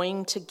am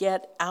going to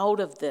get out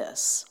of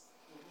this.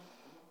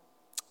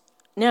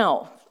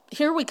 Now,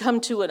 here we come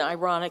to an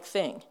ironic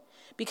thing,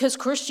 because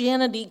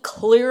Christianity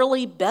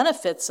clearly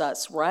benefits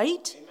us,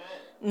 right? Amen.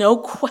 No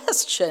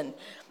question.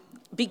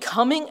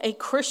 Becoming a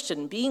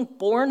Christian, being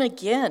born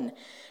again,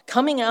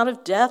 coming out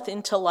of death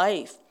into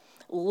life,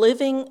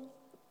 living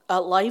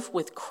a life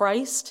with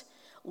Christ,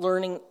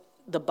 learning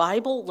the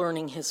Bible,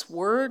 learning his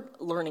word,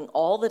 learning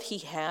all that he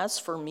has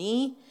for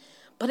me.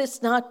 But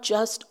it's not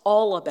just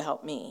all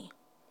about me.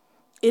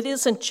 It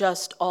isn't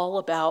just all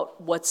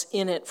about what's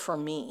in it for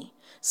me.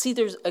 See,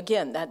 there's,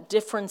 again, that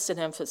difference in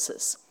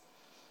emphasis.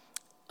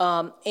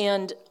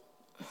 And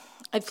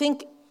I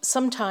think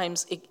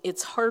sometimes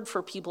it's hard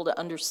for people to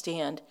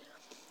understand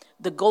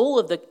the goal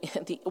of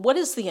what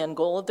is the end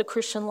goal of the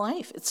Christian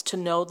life? It's to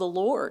know the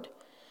Lord.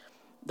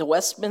 The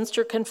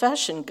Westminster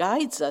Confession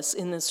guides us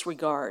in this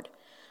regard.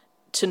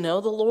 To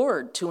know the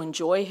Lord, to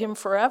enjoy him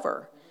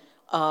forever,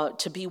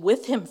 to be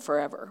with him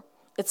forever.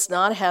 It's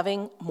not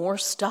having more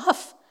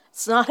stuff.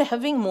 It's not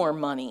having more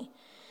money.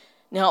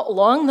 Now,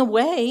 along the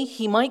way,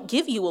 he might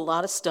give you a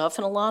lot of stuff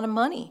and a lot of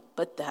money,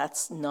 but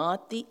that's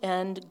not the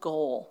end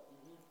goal.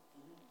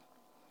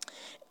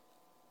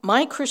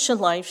 My Christian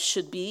life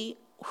should be,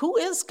 who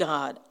is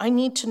God? I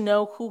need to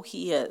know who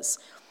he is.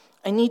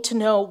 I need to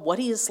know what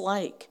he is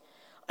like.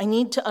 I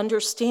need to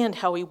understand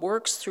how he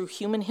works through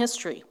human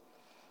history.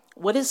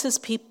 What is his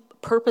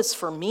purpose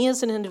for me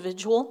as an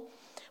individual?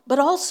 But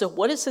also,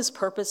 what is his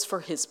purpose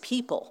for his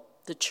people,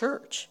 the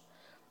church?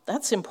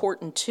 That's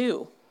important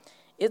too.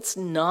 It's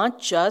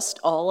not just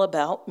all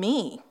about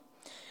me.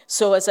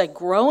 So as I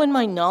grow in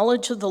my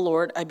knowledge of the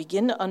Lord, I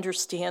begin to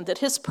understand that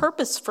his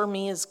purpose for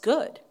me is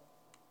good.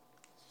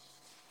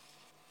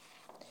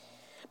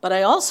 But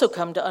I also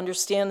come to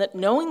understand that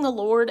knowing the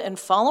Lord and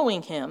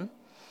following him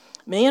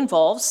may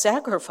involve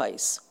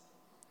sacrifice,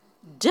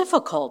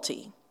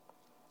 difficulty,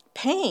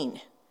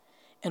 pain,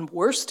 and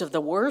worst of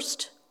the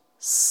worst,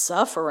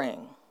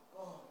 suffering.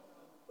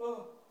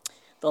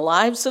 The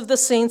lives of the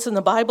saints in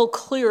the Bible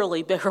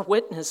clearly bear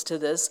witness to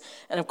this.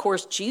 And of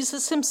course,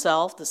 Jesus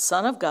himself, the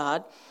Son of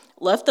God,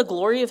 left the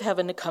glory of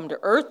heaven to come to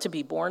earth to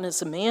be born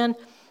as a man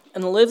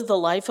and live the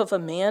life of a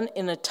man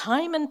in a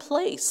time and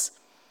place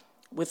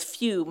with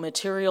few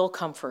material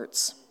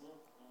comforts.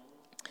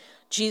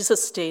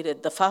 Jesus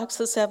stated, "The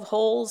foxes have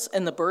holes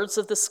and the birds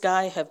of the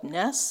sky have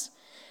nests,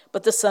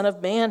 but the Son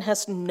of Man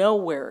has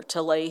nowhere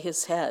to lay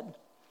his head."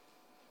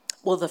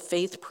 Will the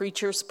faith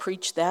preachers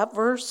preach that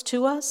verse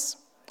to us?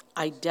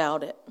 I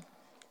doubt it.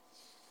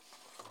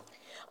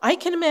 I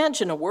can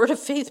imagine a Word of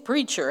Faith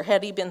preacher,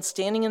 had he been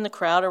standing in the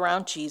crowd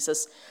around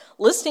Jesus,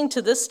 listening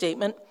to this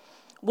statement,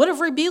 would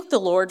have rebuked the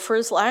Lord for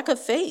his lack of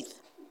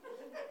faith.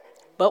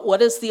 But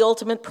what is the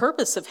ultimate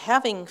purpose of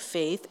having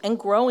faith and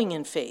growing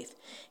in faith?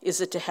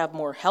 Is it to have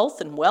more health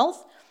and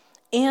wealth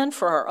and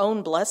for our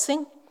own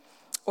blessing?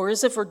 Or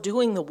is it for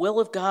doing the will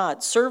of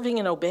God, serving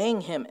and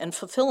obeying him, and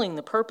fulfilling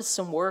the purpose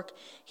and work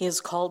he has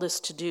called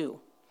us to do?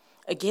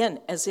 Again,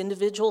 as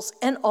individuals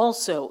and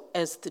also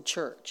as the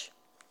church.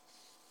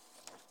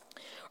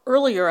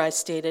 Earlier I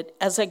stated,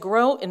 as I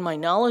grow in my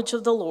knowledge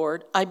of the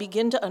Lord, I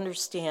begin to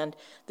understand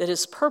that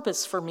his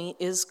purpose for me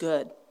is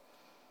good.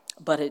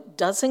 But it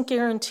doesn't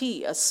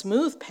guarantee a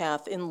smooth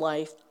path in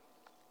life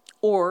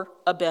or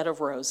a bed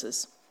of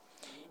roses.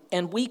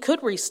 And we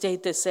could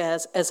restate this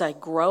as I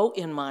grow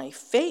in my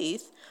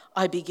faith,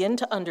 I begin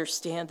to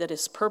understand that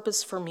his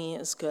purpose for me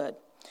is good.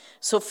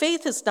 So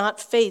faith is not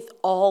faith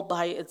all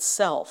by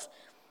itself,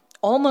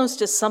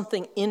 almost as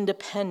something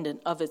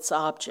independent of its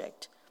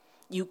object.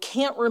 You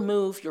can't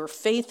remove your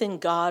faith in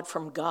God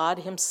from God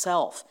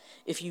himself.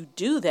 If you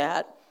do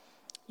that,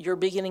 you're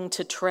beginning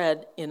to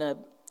tread in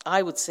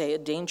I would say, a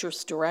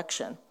dangerous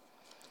direction.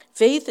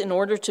 Faith, in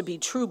order to be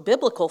true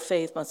biblical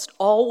faith, must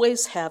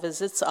always have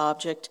as its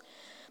object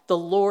the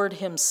Lord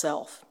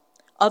himself.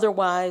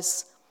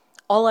 Otherwise,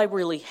 all I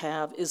really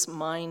have is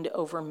mind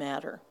over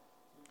matter.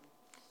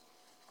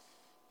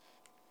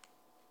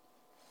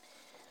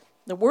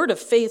 The word of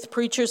faith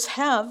preachers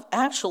have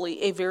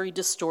actually a very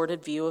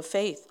distorted view of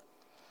faith.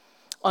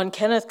 On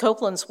Kenneth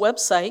Copeland's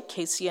website,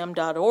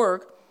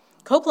 kcm.org,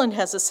 Copeland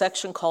has a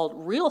section called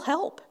Real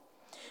Help,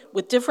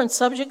 with different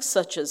subjects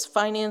such as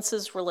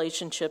finances,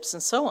 relationships,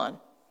 and so on.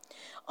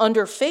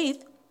 Under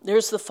faith,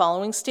 there's the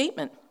following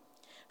statement.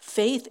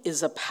 Faith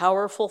is a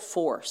powerful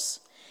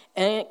force,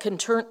 and it can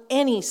turn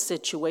any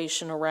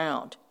situation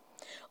around.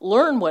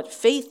 Learn what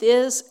faith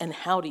is and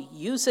how to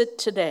use it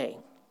today.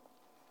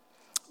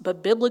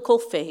 But biblical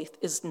faith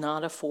is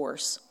not a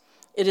force.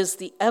 It is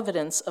the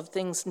evidence of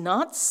things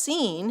not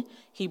seen,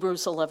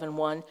 Hebrews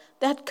 11:1,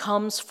 that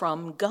comes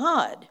from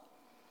God.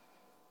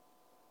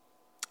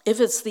 If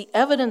it's the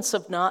evidence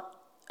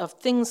of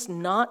things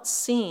not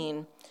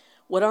seen,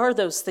 what are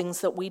those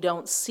things that we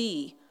don't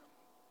see?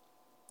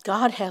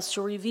 God has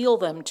to reveal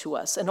them to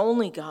us, and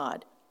only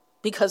God,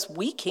 because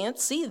we can't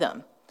see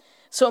them.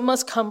 So it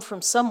must come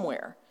from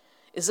somewhere.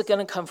 Is it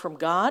going to come from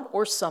God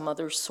or some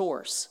other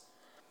source?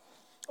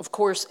 Of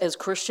course, as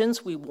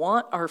Christians, we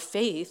want our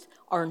faith,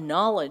 our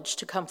knowledge,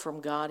 to come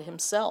from God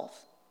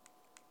himself.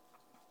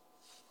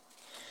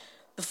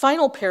 The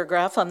final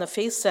paragraph on the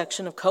faith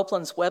section of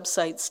Copeland's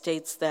website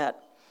states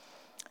that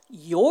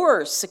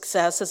your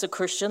success as a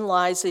Christian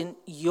lies in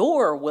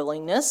your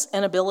willingness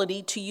and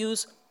ability to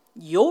use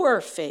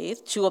your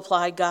faith to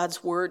apply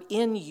God's word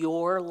in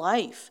your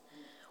life.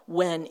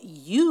 When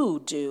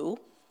you do,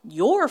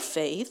 your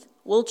faith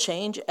will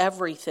change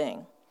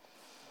everything.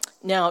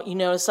 Now, you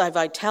notice I've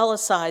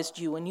italicized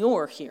you and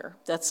your here.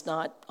 That's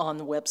not on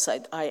the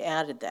website. I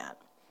added that.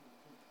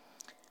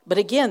 But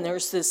again,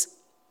 there's this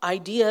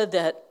idea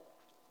that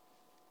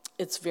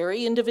it's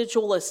very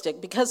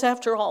individualistic because,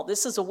 after all,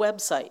 this is a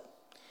website.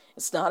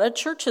 It's not a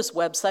church's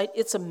website.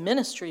 It's a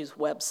ministry's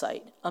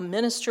website, a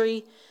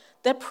ministry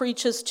that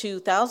preaches to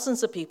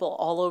thousands of people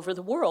all over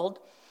the world.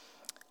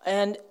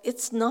 And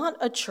it's not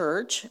a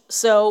church,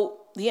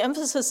 so the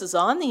emphasis is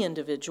on the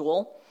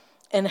individual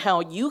and how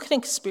you can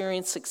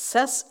experience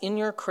success in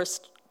your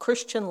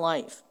Christian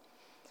life.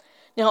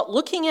 Now,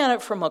 looking at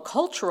it from a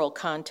cultural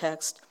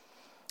context,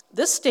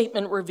 this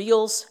statement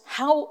reveals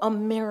how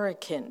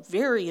American,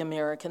 very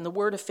American, the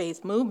Word of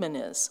Faith movement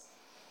is.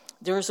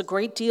 There is a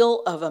great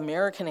deal of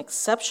American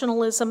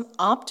exceptionalism,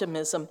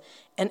 optimism,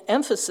 and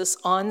emphasis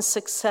on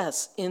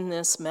success in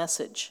this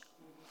message.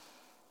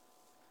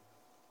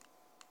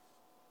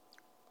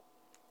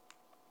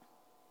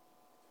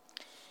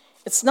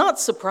 It's not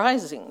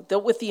surprising that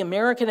with the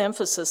American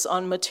emphasis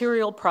on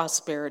material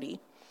prosperity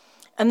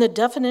and the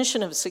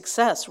definition of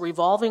success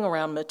revolving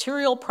around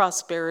material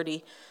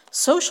prosperity,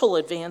 social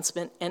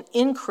advancement, and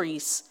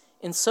increase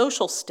in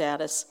social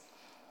status,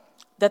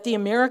 that the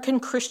American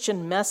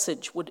Christian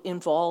message would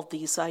involve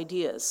these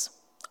ideas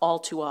all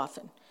too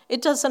often.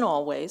 It doesn't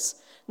always.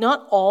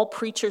 Not all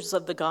preachers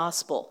of the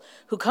gospel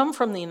who come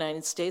from the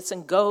United States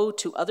and go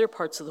to other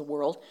parts of the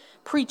world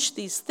preach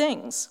these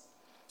things.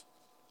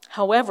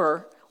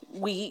 However,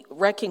 we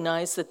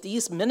recognize that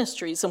these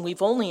ministries, and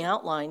we've only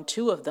outlined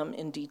two of them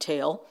in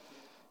detail,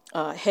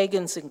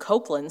 Hagin's and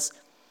Copeland's,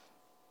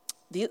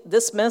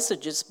 this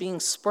message is being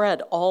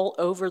spread all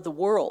over the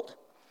world.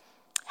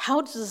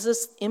 How does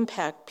this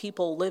impact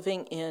people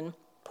living in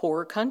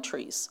poor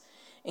countries,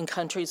 in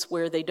countries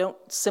where they don't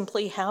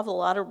simply have a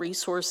lot of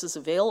resources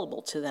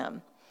available to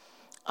them?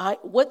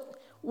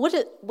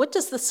 What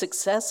does the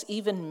success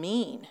even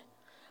mean?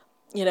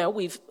 You know,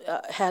 we've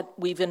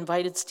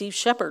invited Steve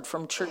Shepard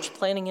from Church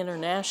Planning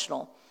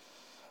International.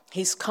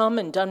 He's come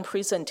and done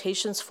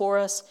presentations for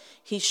us.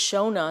 He's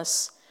shown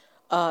us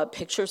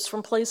pictures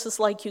from places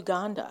like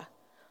Uganda,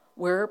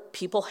 where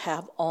people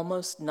have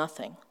almost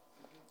nothing.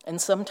 And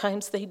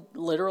sometimes they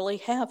literally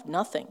have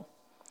nothing.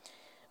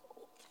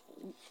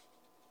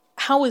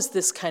 How is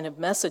this kind of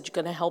message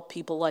going to help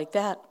people like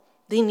that?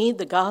 They need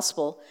the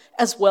gospel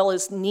as well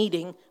as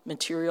needing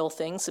material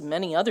things and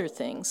many other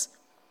things.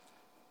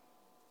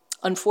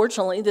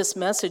 Unfortunately, this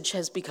message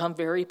has become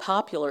very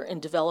popular in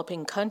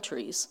developing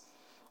countries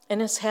and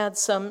has had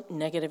some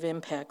negative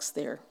impacts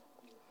there.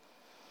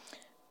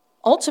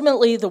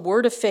 Ultimately, the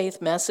Word of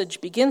Faith message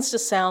begins to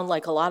sound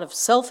like a lot of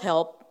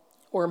self-help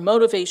or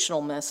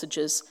motivational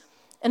messages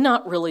and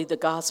not really the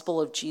gospel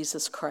of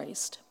Jesus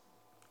Christ.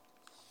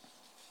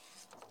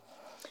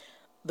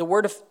 The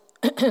Word of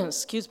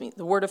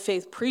the Word of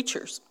Faith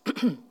preachers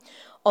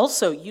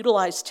also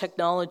utilize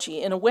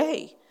technology in a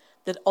way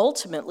that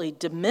ultimately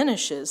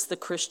diminishes the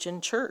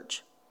Christian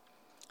church.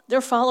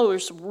 Their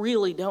followers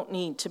really don't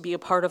need to be a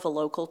part of a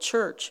local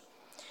church,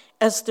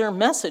 as their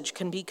message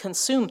can be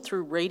consumed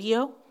through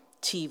radio,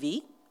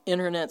 TV,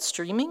 internet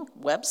streaming,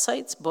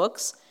 websites,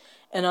 books,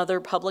 and other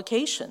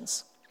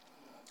publications.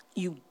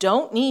 You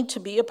don't need to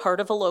be a part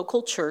of a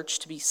local church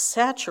to be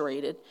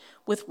saturated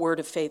with Word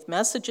of Faith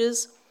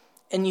messages,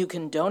 and you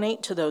can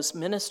donate to those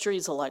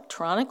ministries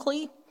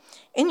electronically,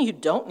 and you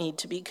don't need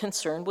to be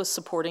concerned with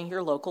supporting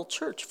your local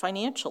church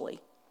financially.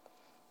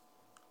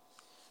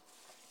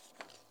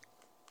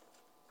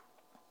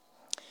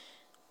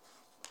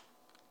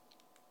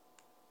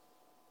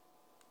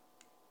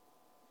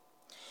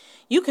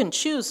 You can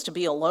choose to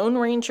be a Lone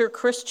Ranger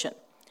Christian,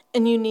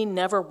 and you need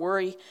never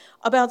worry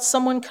about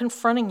someone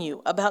confronting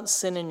you about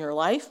sin in your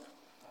life,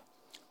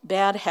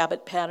 bad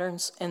habit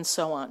patterns, and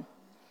so on.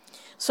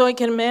 So I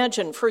can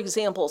imagine, for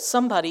example,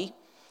 somebody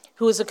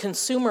who is a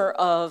consumer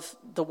of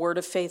the Word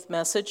of Faith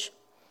message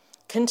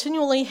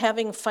continually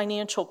having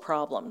financial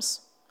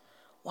problems.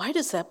 Why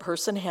does that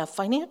person have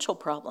financial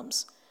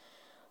problems?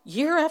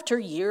 Year after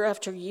year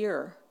after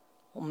year.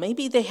 Well,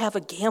 maybe they have a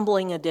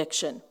gambling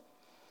addiction.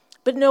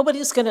 But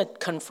nobody's going to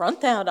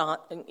confront that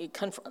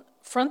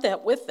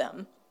with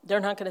them. They're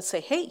not going to say,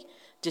 hey,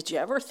 did you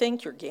ever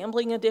think your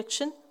gambling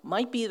addiction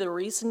might be the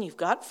reason you've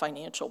got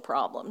financial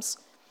problems?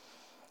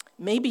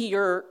 Maybe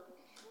your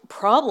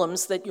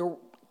problems that you're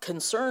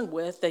concerned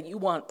with, that you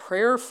want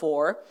prayer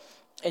for,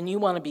 and you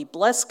want to be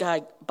blessed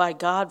by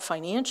God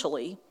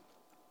financially,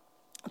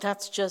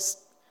 that's just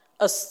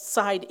a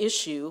side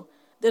issue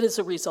that is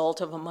a result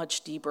of a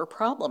much deeper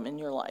problem in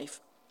your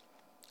life.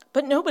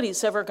 But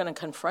nobody's ever going to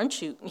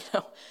confront you.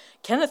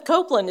 Kenneth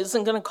Copeland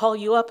isn't going to call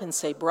you up and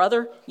say,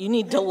 brother, you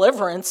need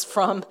deliverance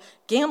from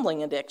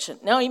gambling addiction.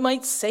 Now, he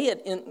might say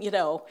it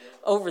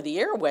over the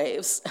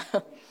airwaves.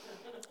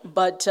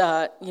 But,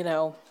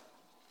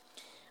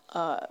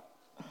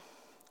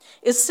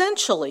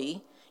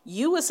 essentially,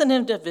 you as an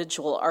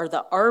individual are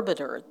the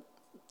arbiter,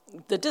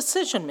 the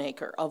decision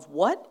maker of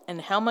what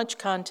and how much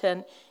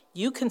content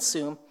you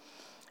consume,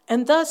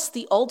 and thus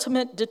the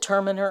ultimate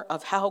determiner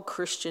of how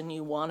Christian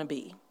you want to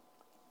be.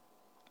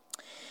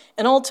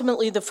 And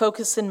ultimately, the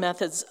focus and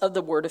methods of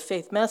the Word of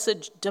Faith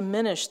message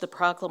diminish the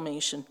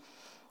proclamation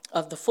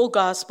of the full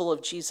gospel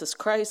of Jesus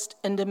Christ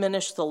and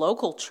diminish the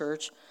local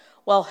church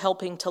while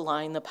helping to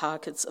line the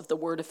pockets of the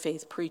Word of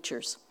Faith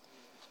preachers.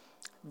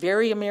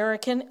 Very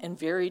American and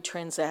very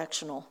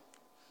transactional.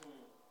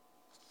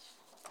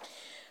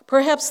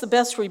 Perhaps the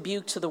best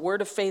rebuke to the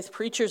Word of Faith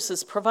preachers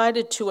is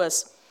provided to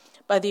us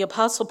by the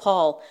Apostle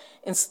Paul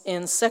in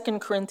 2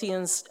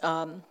 Corinthians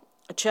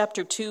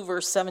chapter 2,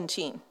 verse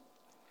 17.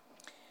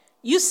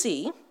 You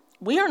see,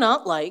 we are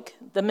not like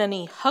the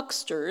many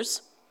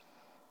hucksters,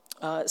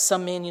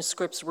 some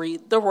manuscripts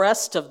read, the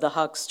rest of the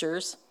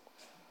hucksters,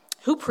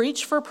 who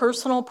preach for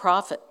personal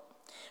profit.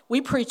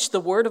 We preach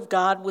the word of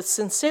God with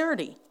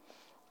sincerity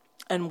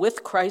and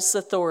with Christ's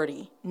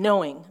authority,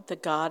 knowing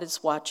that God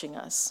is watching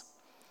us.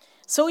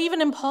 So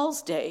even in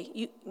Paul's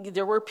day,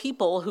 there were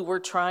people who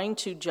were trying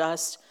to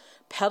just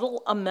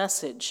peddle a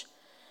message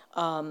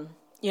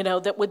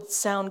that would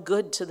sound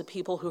good to the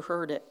people who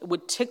heard it. It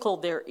would tickle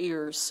their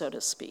ears, so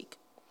to speak.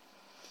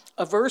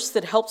 A verse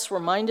that helps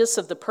remind us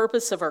of the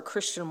purpose of our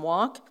Christian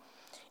walk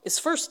is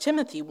 1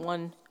 Timothy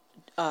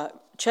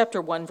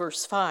chapter 1,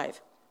 verse 5.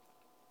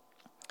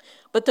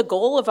 But the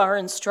goal of our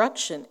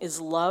instruction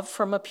is love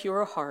from a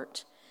pure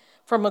heart,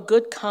 from a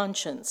good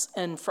conscience,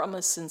 and from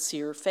a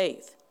sincere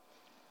faith.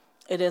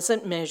 It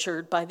isn't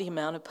measured by the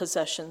amount of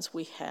possessions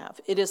we have.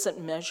 It isn't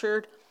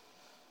measured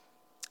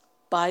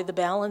by the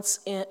balance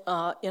in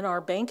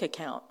our bank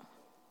account.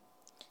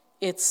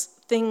 It's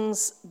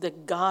things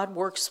that God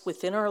works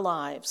within our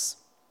lives,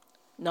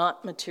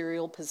 not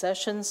material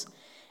possessions,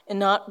 and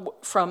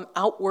not from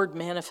outward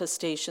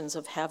manifestations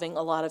of having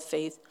a lot of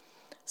faith,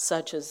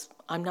 such as,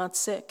 I'm not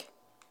sick.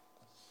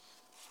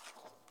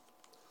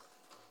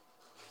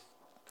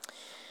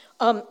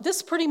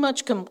 This pretty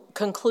much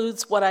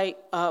concludes what I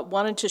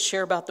wanted to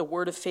share about the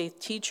Word of Faith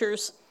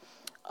teachers.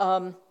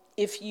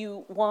 If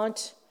you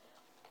want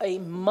I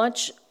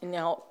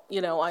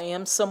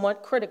am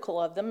somewhat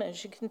critical of them,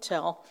 as you can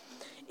tell.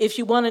 If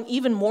you want an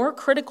even more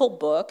critical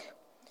book,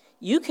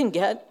 you can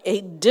get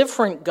A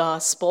Different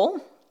Gospel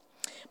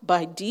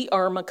by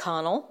D.R.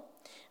 McConnell.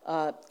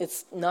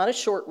 It's not a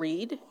short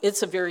read.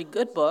 It's a very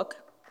good book.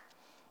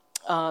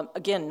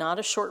 Again, not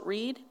a short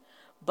read,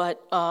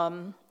 but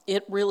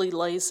it really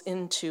lays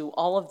into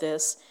all of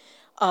this.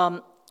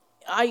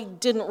 I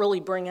didn't really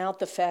bring out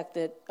the fact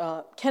that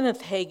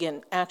Kenneth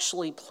Hagin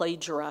actually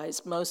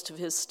plagiarized most of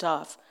his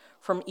stuff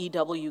from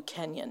E.W.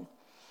 Kenyon.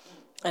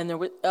 And there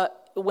was,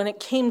 when it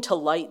came to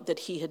light that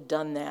he had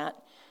done that,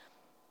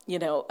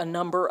 a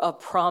number of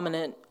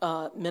prominent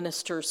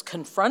ministers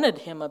confronted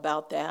him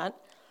about that.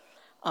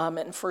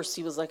 And first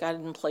he was like, I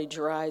didn't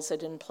plagiarize.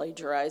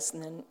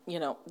 And then,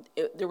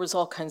 there was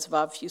all kinds of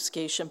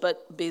obfuscation.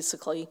 But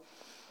basically,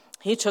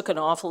 he took an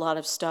awful lot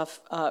of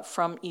stuff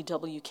from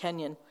E.W.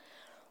 Kenyon.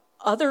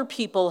 Other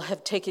people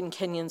have taken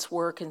Kenyon's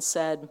work and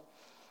said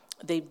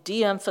They've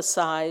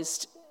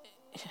de-emphasized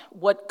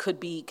what could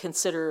be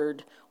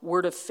considered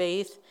word of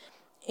faith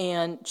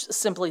and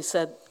simply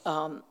said,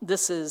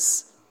 this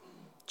is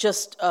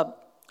just a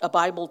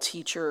Bible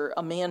teacher,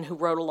 a man who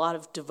wrote a lot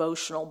of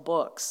devotional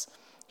books.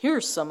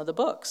 Here's some of the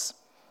books.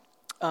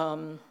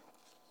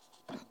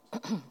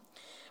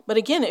 But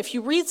again, if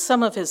you read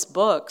some of his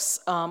books,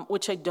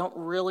 which I don't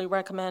really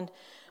recommend,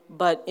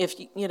 but if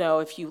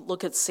you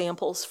look at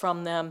samples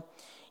from them,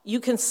 you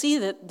can see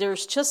that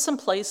there's just some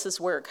places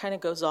where it kind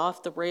of goes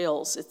off the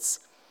rails. It's,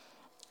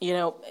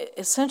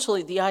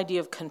 essentially the idea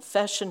of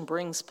confession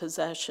brings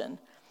possession.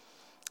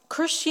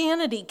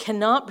 Christianity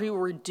cannot be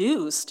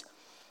reduced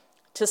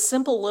to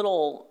simple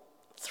little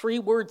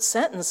 3-word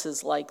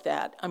sentences like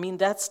that. I mean,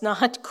 that's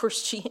not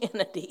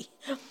Christianity.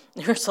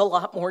 There's a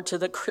lot more to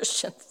the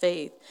Christian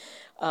faith.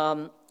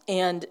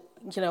 And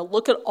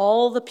look at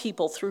all the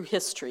people through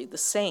history, the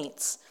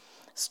saints,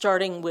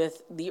 starting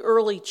with the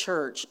early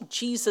church,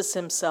 Jesus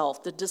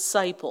himself, the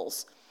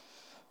disciples.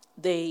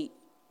 They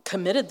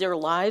committed their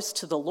lives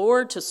to the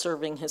Lord, to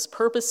serving his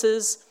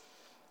purposes.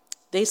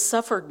 They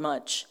suffered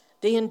much.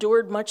 They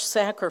endured much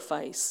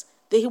sacrifice.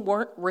 They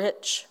weren't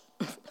rich.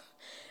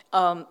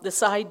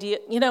 This idea,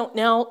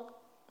 now,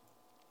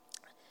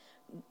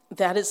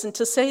 that isn't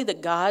to say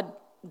that God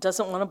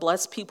doesn't want to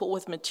bless people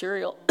with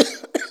material,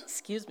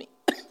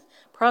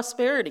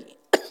 prosperity.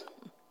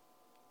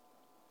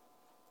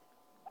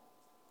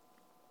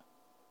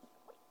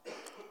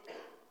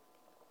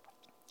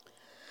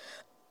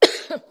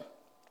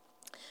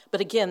 But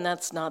again,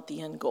 that's not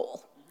the end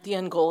goal. The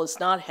end goal is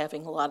not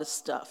having a lot of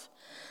stuff.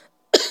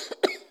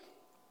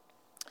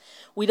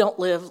 We don't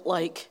live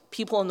like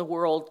people in the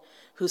world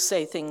who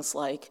say things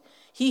like,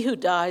 he who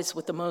dies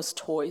with the most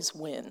toys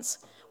wins,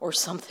 or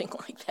something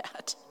like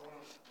that.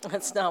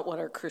 That's not what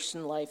our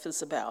Christian life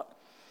is about.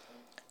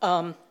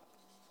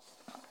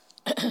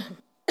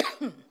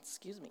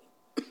 Excuse me.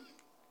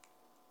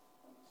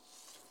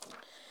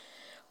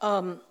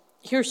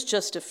 Here's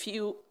just a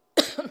few.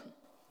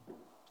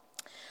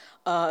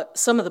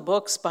 Some of the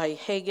books by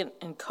Hagen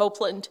and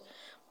Copeland.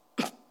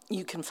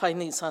 You can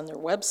find these on their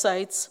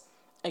websites.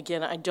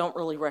 Again, I don't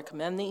really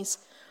recommend these.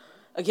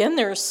 Again,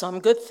 there are some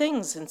good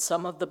things in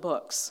some of the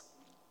books.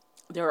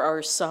 There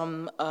are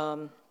some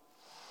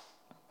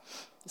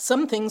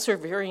things are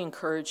very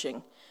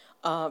encouraging.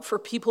 For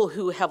people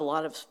who have a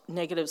lot of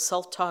negative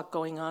self-talk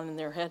going on in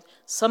their head,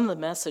 some of the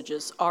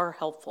messages are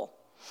helpful.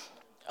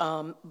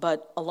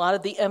 But a lot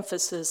of the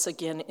emphasis,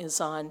 again,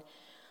 is on,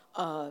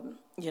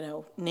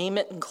 name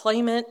it and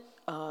claim it.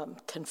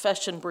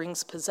 Confession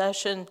brings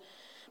possession.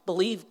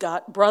 Believe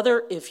God.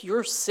 Brother, if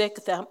you're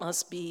sick, that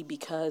must be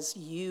because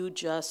you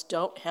just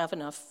don't have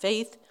enough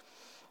faith.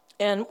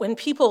 And when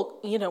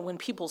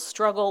people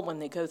struggle, when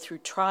they go through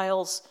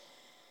trials,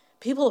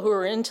 people who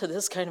are into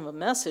this kind of a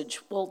message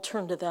will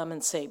turn to them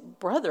and say,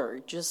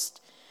 brother,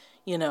 just,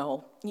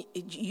 you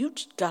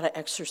got to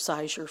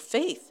exercise your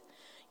faith.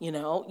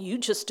 You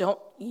just don't,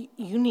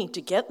 you need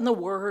to get in the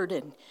Word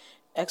and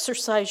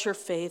exercise your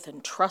faith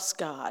and trust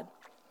God.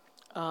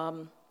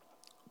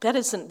 That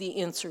isn't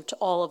the answer to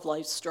all of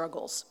life's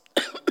struggles.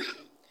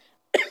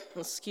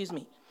 Excuse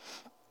me.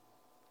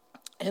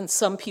 And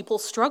some people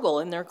struggle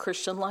in their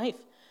Christian life.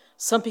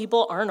 Some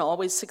people aren't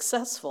always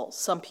successful.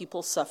 Some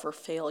people suffer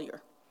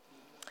failure.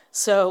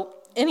 So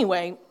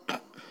anyway,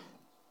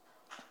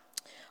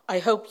 I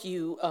hope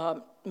you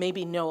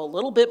maybe know a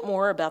little bit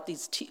more about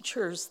these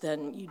teachers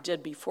than you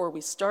did before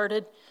we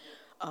started.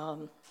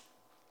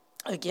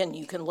 Again,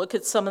 you can look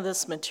at some of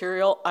this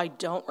material. I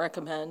don't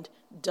recommend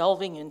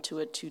delving into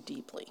it too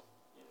deeply.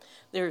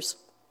 There's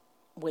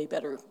way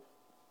better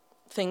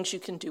things you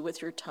can do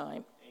with your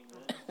time.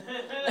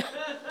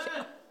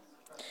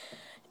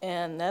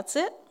 And that's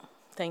it.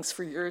 Thanks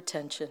for your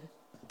attention.